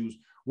IQs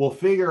will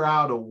figure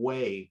out a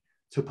way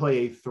to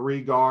play a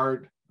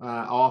 3-guard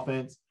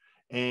offense.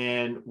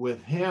 And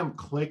with him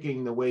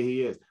clicking the way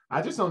he is,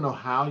 I just don't know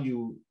how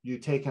you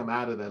take him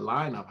out of the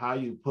lineup, how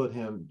you put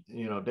him,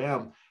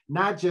 down,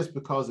 not just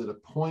because of the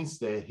points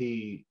that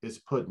he is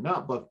putting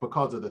up, but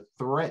because of the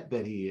threat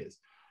that he is.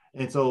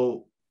 And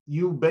so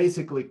you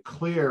basically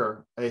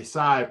clear a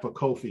side for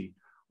Kofi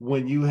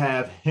when you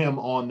have him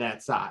on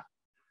that side.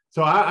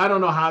 So I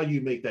don't know how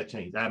you make that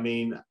change. I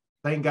mean,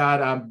 thank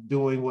God I'm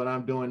doing what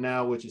I'm doing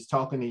now, which is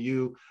talking to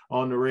you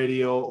on the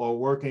radio or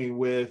working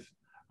with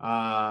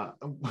Brian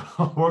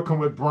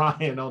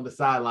on the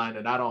sideline,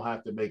 and I don't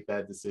have to make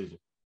that decision.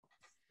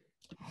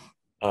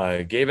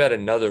 Gabe had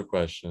another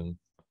question.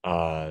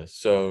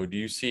 So do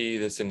you see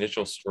this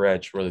initial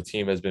stretch where the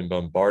team has been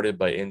bombarded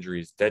by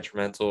injuries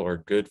detrimental or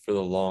good for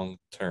the long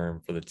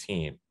term for the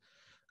team?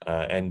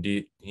 And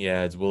he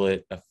adds, will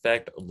it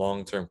affect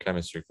long-term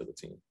chemistry for the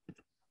team?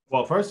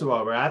 Well, first of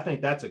all, I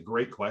think that's a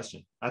great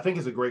question. I think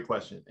it's a great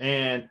question.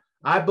 And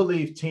I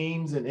believe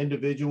teams and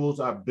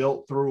individuals are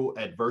built through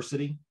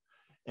adversity.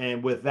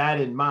 And with that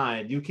in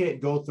mind, you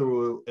can't go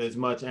through as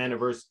much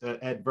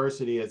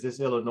adversity as this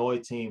Illinois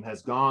team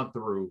has gone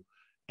through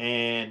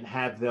and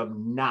have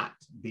them not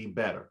be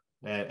better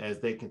as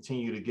they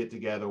continue to get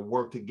together,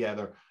 work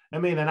together. I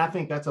mean, and I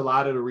think that's a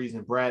lot of the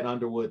reason Brad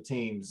Underwood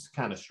teams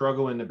kind of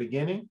struggle in the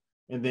beginning,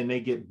 and then they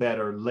get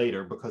better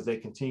later because they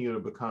continue to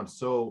become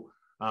so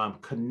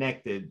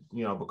connected,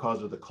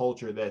 because of the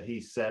culture that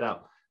he set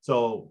up.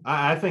 So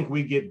I think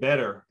we get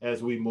better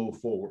as we move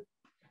forward.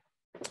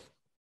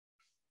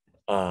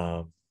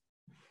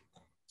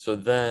 So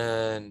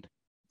then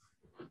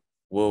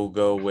we'll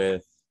go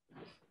with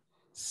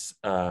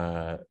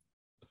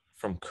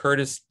from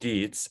Curtis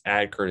Dietz,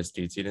 at Curtis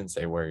Dietz. He didn't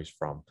say where he's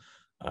from.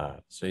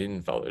 So he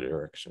didn't follow the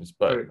directions,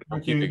 but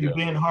we'll keep it You're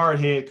going. being hard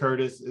head,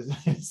 Curtis.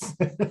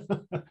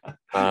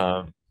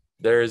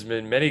 There has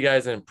been many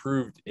guys that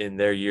improved in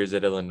their years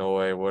at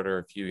Illinois. What are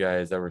a few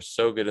guys that were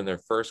so good in their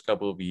first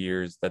couple of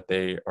years that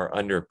they are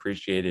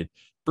underappreciated?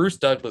 Bruce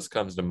Douglas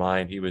comes to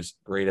mind. He was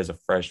great as a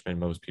freshman.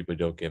 Most people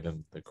don't give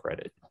him the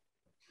credit.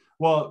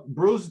 Well,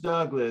 Bruce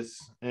Douglas,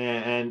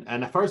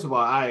 and first of all,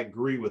 I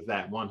agree with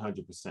that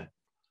 100%.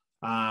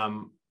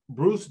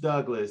 Bruce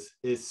Douglas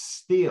is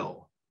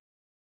still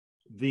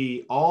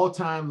the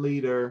all-time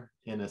leader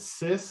in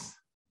assists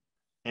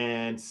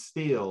and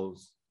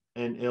steals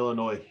in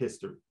Illinois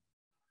history.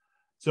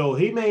 So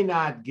he may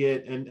not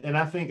get, and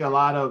I think a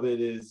lot of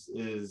it is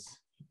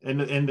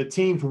and the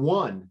teams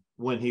won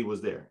when he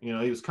was there. You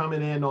know, he was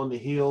coming in on the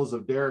heels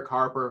of Derek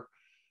Harper,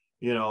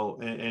 you know,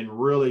 and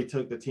really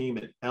took the team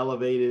and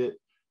elevated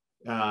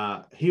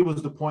it. He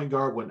was the point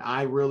guard when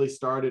I really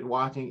started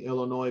watching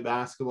Illinois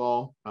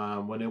basketball.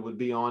 When it would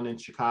be on in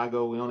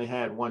Chicago, we only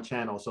had one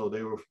channel, so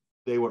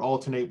they would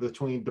alternate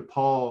between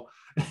DePaul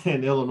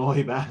and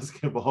Illinois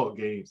basketball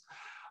games.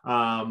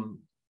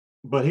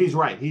 But he's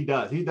right. He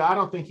does. I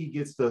don't think he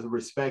gets the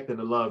respect and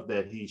the love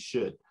that he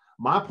should.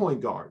 My point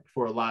guard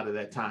for a lot of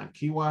that time,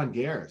 Kejuan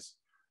Garris,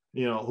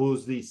 you know,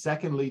 who's the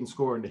second leading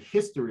scorer in the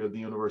history of the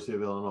University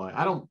of Illinois.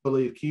 I don't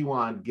believe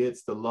Kejuan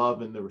gets the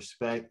love and the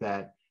respect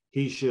that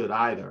he should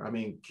either. I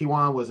mean,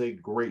 Kejuan was a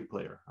great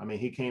player. I mean,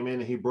 he came in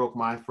and he broke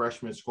my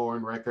freshman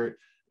scoring record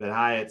that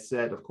I had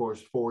set, of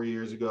course, 4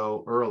 years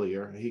ago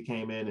earlier. He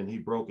came in and he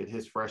broke it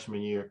his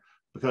freshman year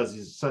because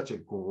he's such a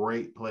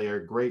great player,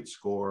 great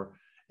scorer,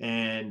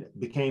 and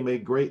became a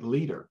great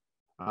leader,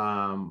 you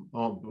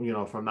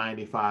know, from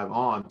 95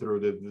 on through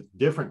the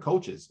different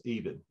coaches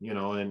even, you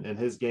know, and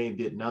his game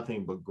did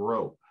nothing but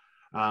grow.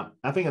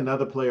 I think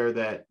another player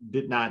that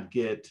did not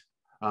get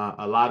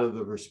a lot of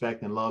the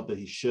respect and love that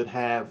he should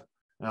have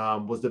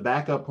was the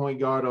backup point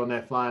guard on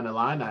that Flying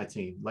Illini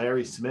team,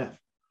 Larry Smith.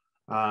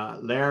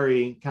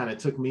 Larry kind of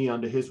took me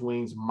under his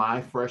wings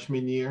my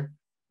freshman year.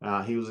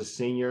 He was a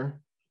senior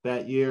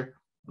that year.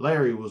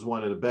 Larry was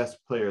one of the best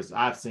players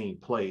I've seen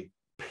play,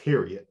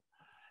 period.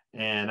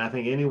 And I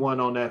think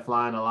anyone on that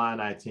Flying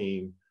Illini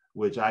team,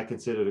 which I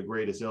consider the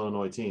greatest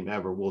Illinois team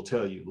ever, will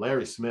tell you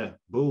Larry Smith,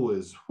 Boo,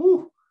 is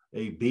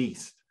a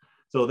beast.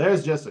 So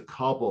there's just a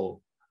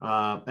couple.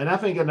 And I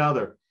think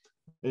another,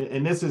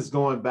 and this is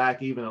going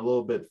back even a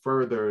little bit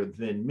further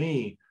than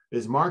me,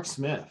 is Mark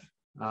Smith.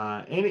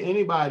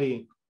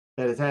 Anybody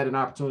that has had an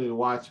opportunity to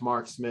watch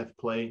Mark Smith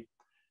play,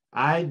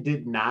 I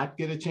did not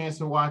get a chance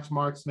to watch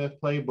Mark Smith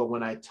play, but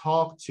when I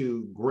talk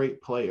to great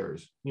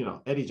players, you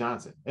know, Eddie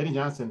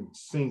Johnson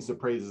sings the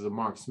praises of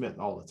Mark Smith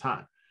all the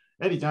time.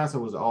 Eddie Johnson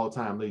was an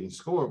all-time leading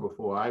scorer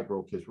before I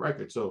broke his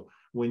record. So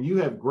when you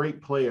have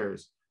great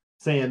players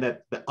saying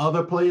that the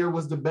other player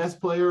was the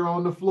best player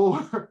on the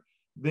floor,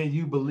 then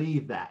you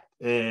believe that.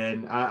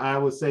 And I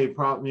would say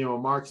probably, you know,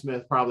 Mark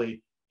Smith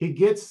probably, he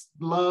gets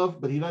love,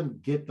 but he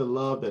doesn't get the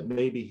love that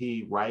maybe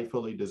he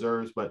rightfully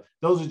deserves. But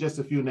those are just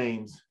a few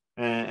names.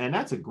 And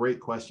that's a great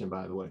question,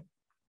 by the way.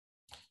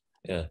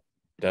 Yeah,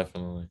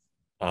 definitely.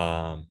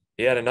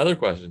 He had another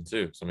question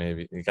too, so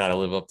maybe you got to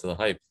live up to the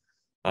hype.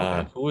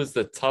 Okay. Who is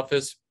the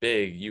toughest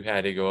big you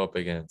had to go up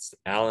against?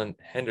 Alan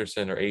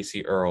Henderson or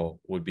AC Earl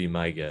would be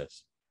my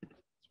guess. That's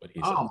what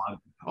he said.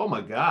 Oh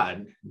my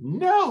God.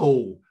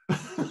 No.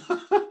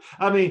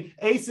 I mean,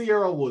 AC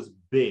Earl was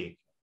big.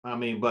 I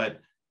mean,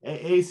 but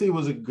AC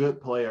was a good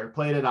player,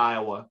 played at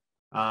Iowa,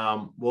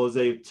 was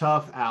a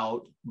tough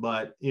out,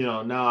 but, you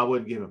know, no, I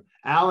wouldn't give him.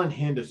 Alan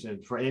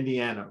Henderson for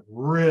Indiana,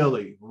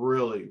 really,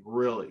 really,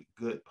 really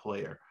good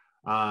player.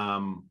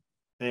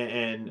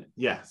 And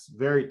yes,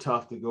 very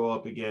tough to go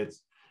up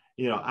against.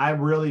 You know, I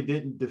really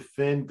didn't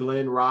defend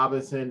Glenn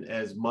Robinson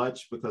as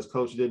much because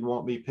coach didn't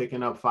want me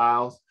picking up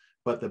fouls,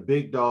 but the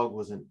big dog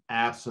was an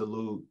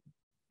absolute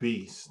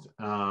beast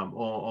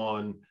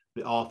on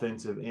the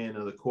offensive end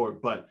of the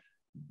court. But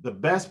the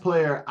best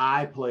player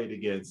I played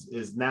against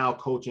is now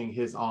coaching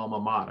his alma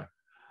mater.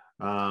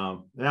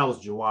 And that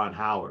was Juwan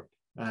Howard.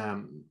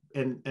 And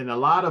a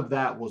lot of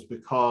that was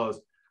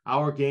because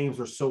our games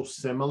were so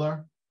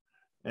similar.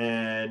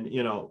 And,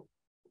 you know,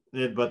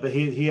 but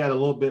he had a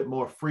little bit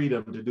more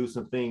freedom to do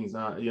some things,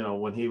 you know,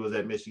 when he was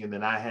at Michigan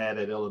than I had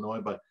at Illinois.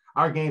 But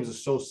our games are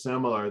so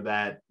similar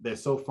that they're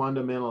so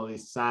fundamentally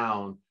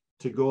sound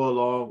to go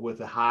along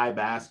with a high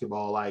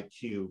basketball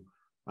IQ.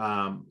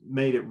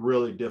 Made it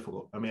really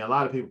difficult. I mean, a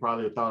lot of people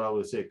probably thought I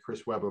would say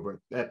Chris Webber,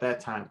 but at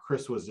that time,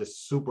 Chris was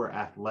just super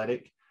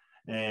athletic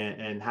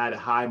and had a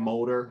high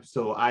motor,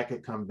 so I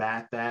could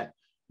combat that.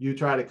 You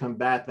try to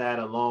combat that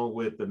along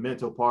with the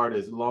mental part,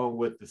 along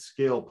with the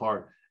skill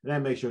part, and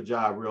that makes your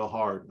job real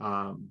hard.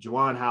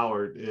 Juwan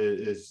Howard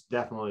is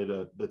definitely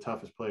the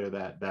toughest player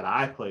that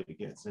I played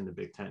against in the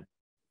Big Ten.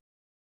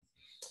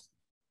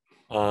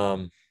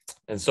 And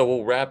so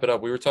we'll wrap it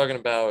up. We were talking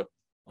about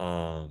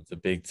the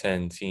Big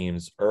Ten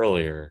teams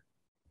earlier,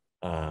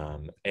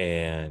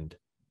 and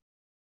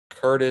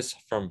Curtis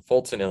from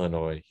Fulton,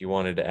 Illinois, he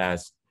wanted to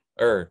ask,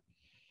 or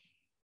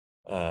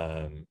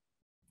no,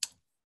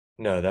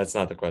 that's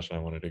not the question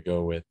I wanted to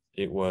go with.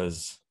 It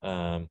was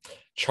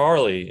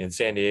Charlie in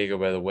San Diego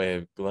by the way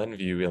of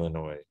Glenview,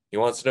 Illinois. He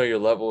wants to know your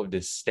level of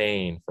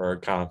disdain for our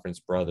conference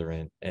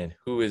brethren and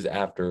who is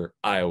after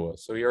Iowa.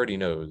 So he already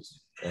knows.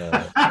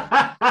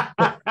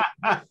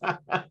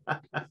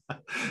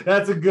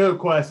 That's a good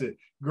question.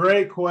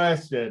 Great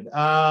question.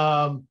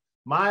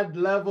 My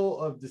level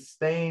of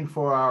disdain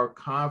for our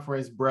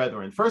conference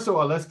brethren. First of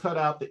all, let's cut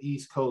out the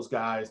East Coast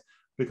guys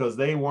because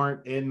they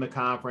weren't in the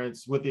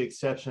conference, with the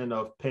exception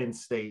of Penn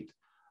State,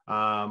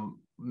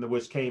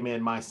 which came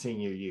in my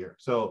senior year.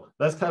 So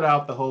let's cut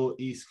out the whole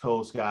East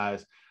Coast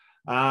guys.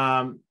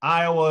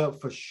 Iowa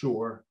for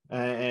sure.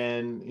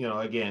 And you know,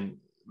 again,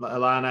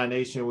 Illini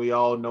Nation, we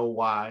all know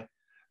why.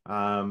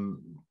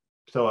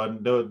 So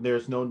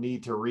there's no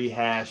need to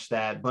rehash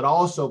that, but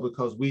also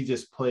because we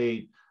just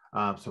played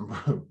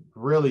some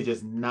really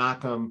just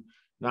knock them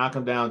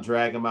down,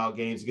 drag them out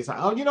games against.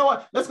 Oh, you know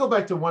what? Let's go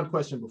back to one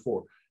question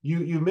before.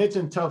 You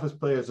mentioned toughest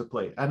players to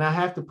play, and I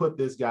have to put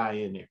this guy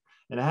in there.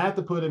 And I have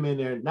to put him in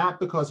there not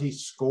because he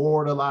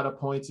scored a lot of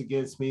points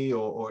against me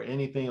or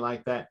anything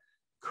like that.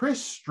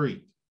 Chris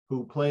Street,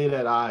 who played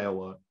at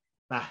Iowa,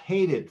 I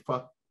hated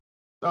Oh,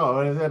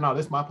 no,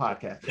 this is my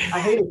podcast. I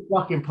hated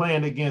fucking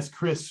playing against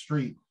Chris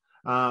Street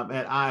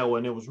at Iowa,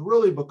 and it was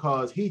really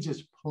because he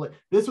just played.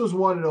 This was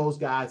one of those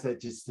guys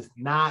that just does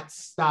not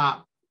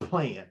stop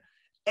playing.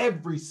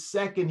 Every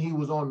second he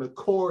was on the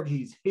court,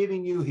 he's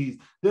hitting you. He's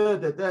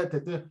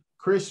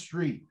Chris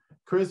Street.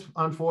 Chris,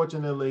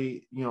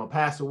 unfortunately, you know,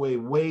 passed away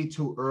way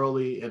too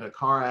early in a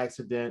car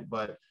accident,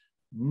 but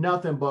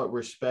nothing but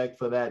respect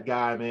for that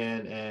guy,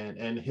 man,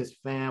 and his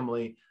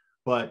family.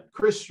 But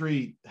Chris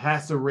Street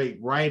has to rate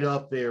right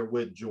up there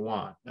with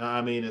Juwan.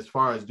 I mean, as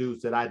far as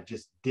dudes that I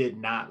just did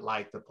not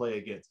like to play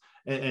against,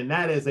 and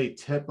that is a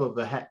tip of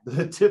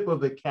the tip of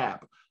the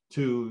cap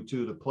to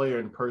the player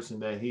and person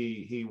that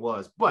he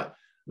was. But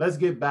let's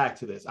get back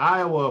to this.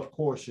 Iowa, of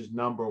course, is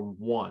number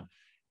one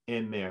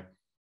in there.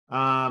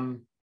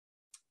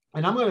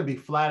 And I'm going to be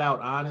flat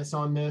out honest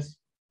on this.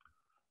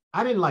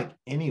 I didn't like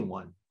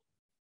anyone.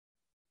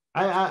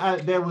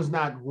 There was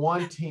not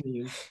one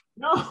team.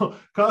 No,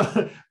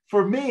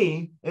 for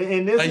me,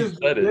 and this is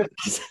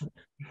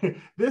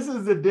this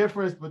is the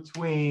difference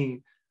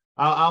between,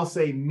 I'll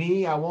say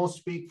me, I won't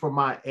speak for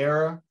my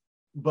era,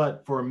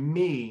 but for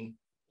me,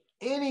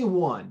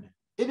 anyone,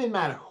 it didn't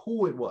matter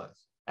who it was.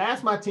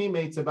 Ask my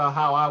teammates about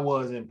how I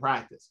was in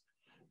practice.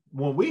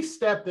 When we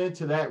stepped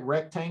into that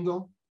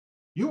rectangle,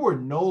 you were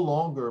no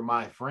longer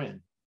my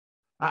friend.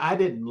 I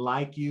didn't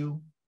like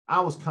you. I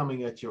was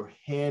coming at your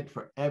head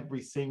for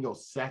every single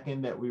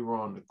second that we were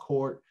on the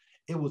court.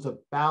 It was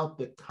about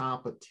the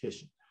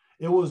competition.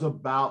 It was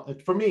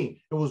about, for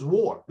me, it was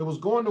war. It was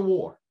going to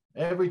war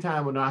every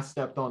time when I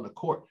stepped on the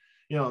court.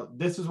 You know,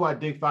 this is why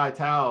Dick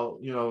Vitale,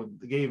 you know,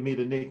 gave me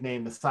the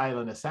nickname, the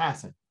Silent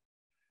Assassin.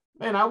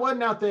 Man, I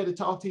wasn't out there to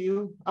talk to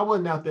you. I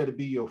wasn't out there to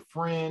be your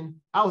friend.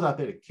 I was out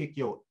there to kick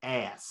your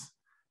ass.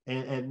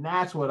 And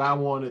that's what I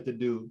wanted to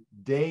do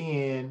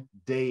day in,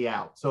 day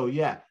out. So,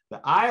 yeah, the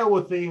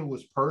Iowa thing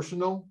was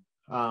personal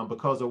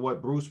because of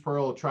what Bruce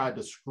Pearl tried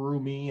to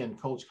screw me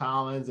and Coach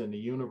Collins and the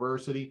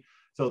university.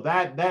 So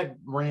that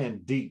ran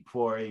deep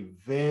for a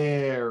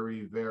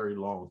very, very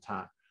long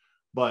time.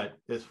 But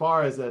as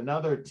far as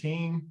another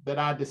team that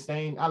I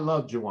disdain, I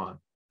love Juwan.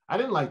 I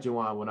didn't like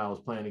Juwan when I was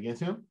playing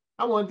against him.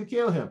 I wanted to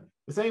kill him.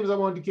 The same as I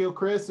wanted to kill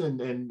Chris and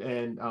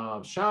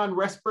Sean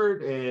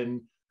Respert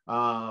and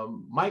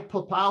Mike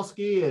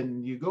Poplowski,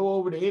 and you go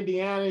over to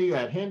Indiana, you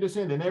got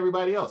Henderson and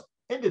everybody else.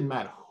 It didn't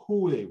matter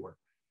who they were.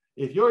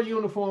 If your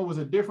uniform was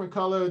a different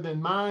color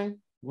than mine,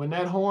 when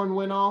that horn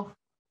went off,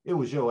 it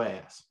was your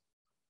ass.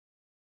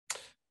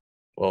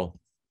 Well,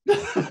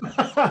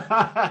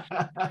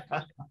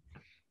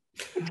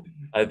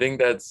 I think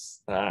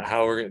that's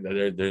how we're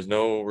going. There's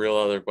no real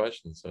other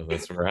questions, so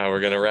that's how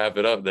we're going to wrap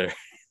it up there.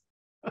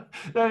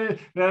 that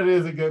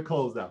is a good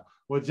closeout.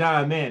 Well,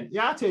 John, man,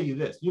 yeah, I'll tell you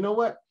this. You know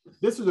what?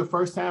 This was the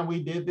first time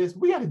we did this.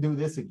 We got to do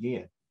this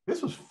again.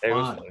 This was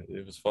fun.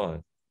 It was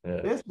fun.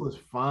 Yeah. This was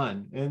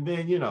fun. And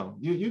then, you know,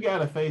 you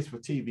got a face for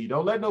TV.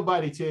 Don't let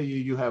nobody tell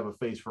you have a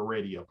face for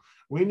radio.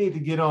 We need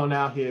to get on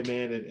out here,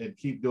 man, and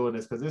keep doing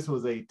this because this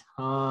was a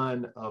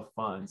ton of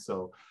fun.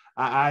 So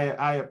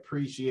I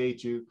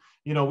appreciate you.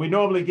 You know, we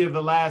normally give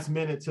the last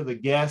minute to the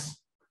guests.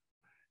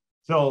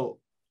 So,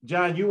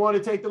 John, you want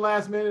to take the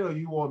last minute or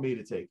you want me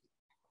to take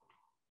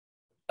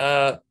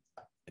it?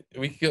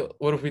 We could,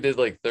 what if we did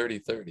like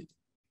 30-30?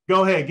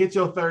 Go ahead, get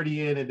your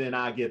 30 in and then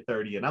I get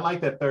 30 in. I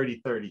like that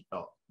 30-30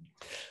 thought.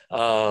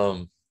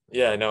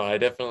 Yeah, no, I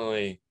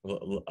definitely,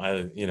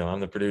 I'm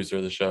the producer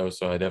of the show,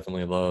 so I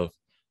definitely love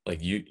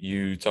like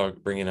you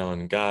talk, bringing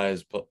on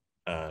guys,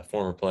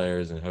 former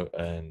players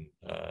and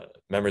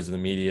members of the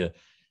media,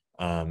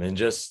 and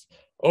just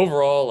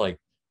overall like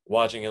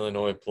watching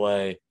Illinois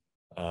play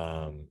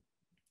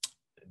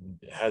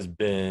has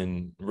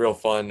been real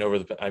fun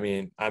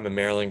I'm a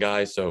Maryland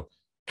guy, so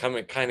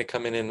coming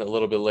in a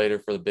little bit later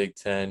for the Big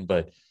Ten,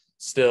 but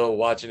still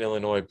watching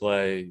Illinois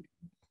play,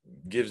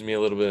 gives me a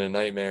little bit of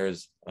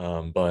nightmares,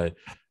 but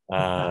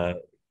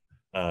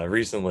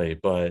recently,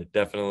 but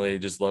definitely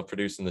just love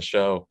producing the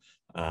show,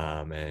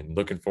 and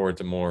looking forward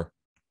to more.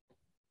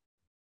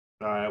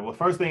 All right. Well,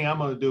 first thing I'm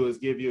going to do is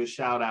give you a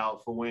shout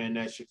out for wearing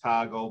that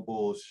Chicago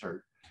Bulls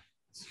shirt.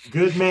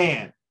 Good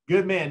man.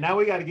 Good man. Now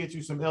we got to get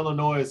you some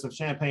Illinois, some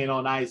Champagne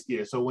on Ice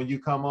gear. So when you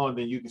come on,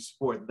 then you can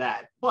support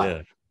that.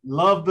 But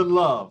love the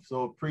love.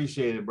 So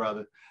appreciate it,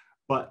 brother.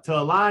 But to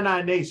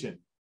Illini Nation,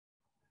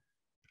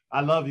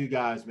 I love you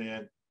guys,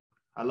 man.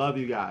 I love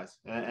you guys.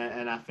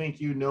 And I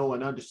think you know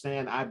and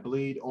understand I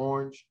bleed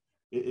orange.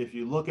 If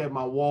you look at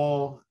my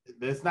wall,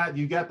 that's not,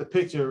 you got the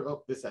picture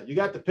up this side. You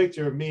got the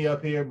picture of me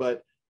up here,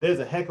 but there's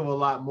a heck of a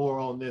lot more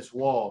on this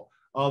wall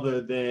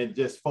other than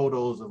just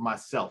photos of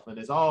myself. And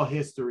it's all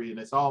history and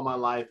it's all my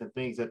life and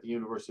things at the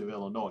University of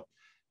Illinois.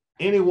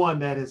 Anyone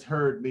that has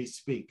heard me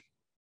speak,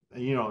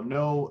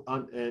 know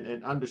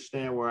and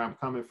understand where I'm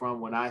coming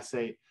from when I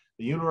say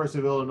the University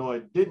of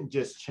Illinois didn't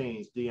just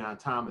change Deon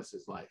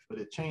Thomas's life, but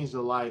it changed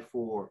the life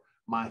for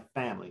my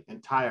family,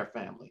 entire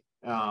family,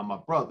 my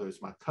brothers,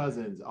 my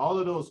cousins, all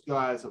of those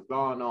guys have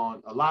gone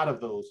on. A lot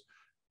of those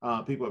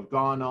people have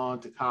gone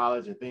on to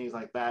college and things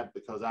like that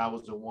because I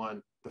was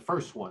the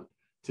first one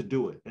to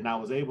do it. And I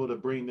was able to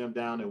bring them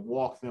down and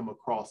walk them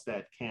across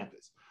that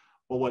campus.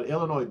 But what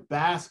Illinois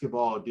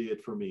basketball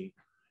did for me,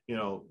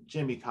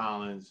 Jimmy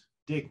Collins,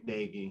 Dick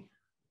Nagy,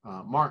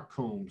 Mark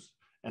Coombs,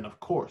 and of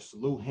course,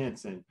 Lou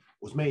Henson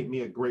was made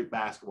me a great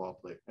basketball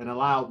player and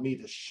allowed me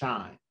to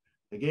shine.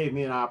 It gave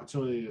me an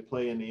opportunity to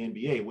play in the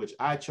NBA, which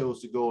I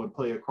chose to go and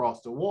play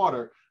across the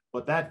water.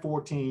 But that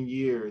 14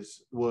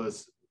 years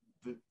was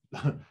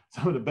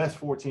some of the best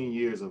 14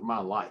 years of my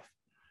life.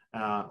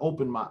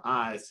 Opened my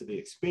eyes to the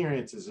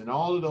experiences and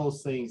all of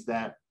those things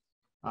that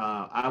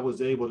I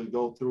was able to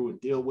go through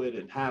and deal with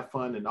and have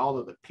fun, and all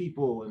of the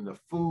people and the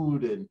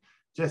food and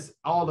just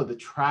all of the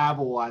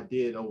travel I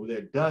did over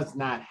there does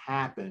not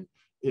happen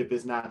if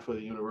it's not for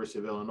the University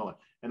of Illinois.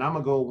 And I'm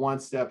going to go one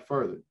step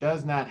further. It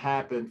does not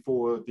happen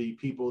for the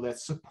people that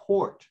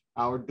support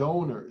our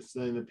donors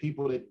and the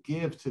people that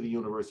give to the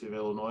University of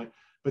Illinois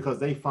because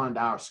they fund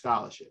our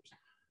scholarships.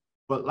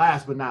 But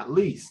last but not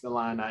least,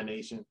 Illini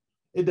Nation,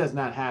 it does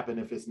not happen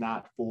if it's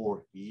not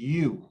for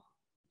you.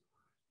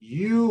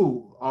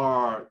 You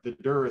are the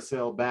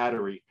Duracell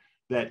battery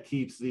that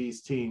keeps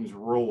these teams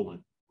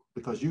rolling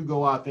because you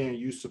go out there and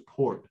you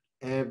support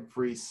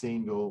every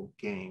single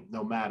game,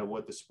 no matter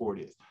what the sport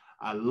is.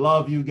 I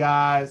love you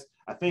guys.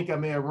 I think I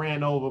may have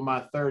ran over my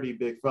 30,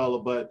 big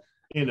fella, but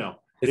it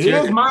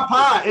is my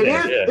pod. It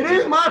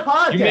is my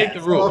podcast. You make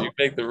the rules. You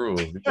make the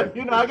rules.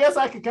 I guess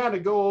I could kind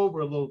of go over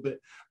a little bit,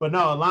 but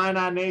no,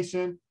 Illini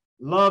Nation,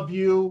 love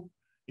you.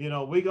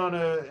 We're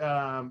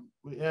gonna.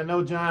 I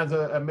know John's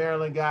a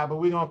Maryland guy, but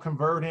we're gonna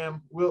convert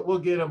him. We'll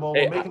get him over.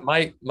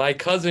 Hey, my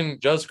cousin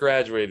just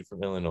graduated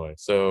from Illinois,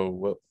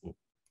 so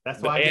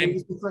that's why I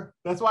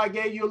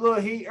gave you a little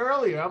heat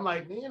earlier. I'm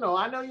like,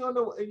 I know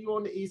you're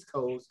on the East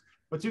Coast,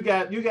 but you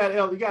got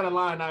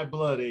Illini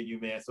blood in you,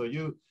 man. So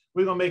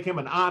we're gonna make him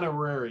an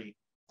honorary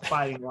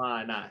Fighting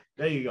Illini.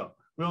 There you go.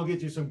 We're gonna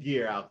get you some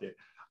gear out there.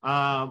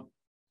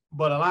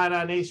 But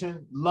Illini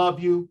Nation, love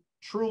you.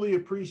 Truly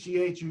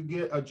appreciate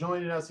you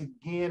joining us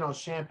again on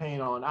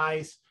Champagne on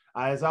Ice.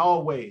 As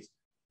always,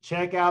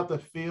 check out the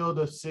Field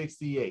of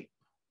 68.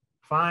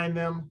 Find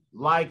them,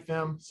 like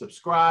them,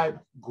 subscribe.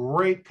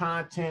 Great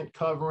content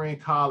covering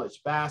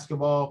college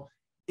basketball.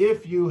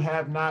 If you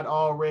have not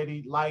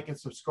already, like and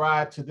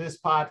subscribe to this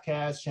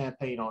podcast,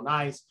 Champagne on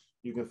Ice.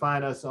 You can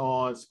find us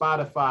on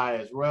Spotify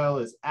as well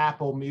as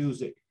Apple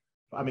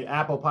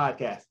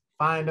Podcasts.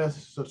 Find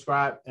us,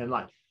 subscribe, and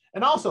like.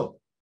 And also,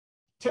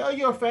 tell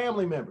your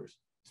family members,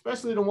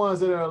 especially the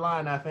ones that are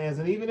Illini fans,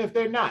 and even if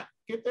they're not,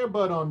 get their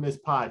butt on this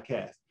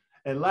podcast.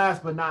 And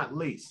last but not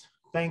least,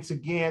 thanks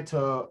again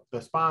to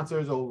the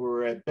sponsors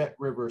over at Bet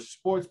Rivers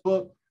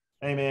Sportsbook.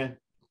 Hey, man,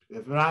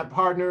 if we're not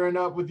partnering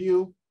up with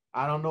you,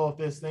 I don't know if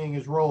this thing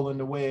is rolling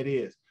the way it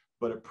is.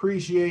 But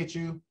appreciate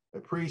you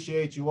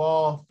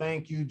all.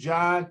 Thank you,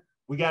 John.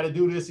 We got to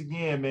do this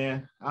again,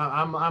 man.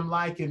 I'm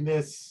liking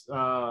this.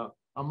 I'm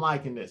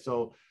liking this.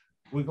 So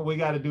we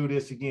got to do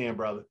this again,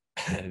 brother.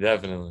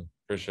 Definitely,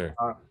 for sure.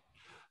 All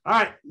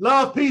right.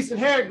 Love, peace, and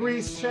hair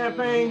grease,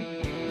 Champagne.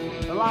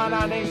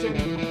 Illini Nation,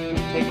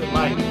 take it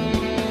light.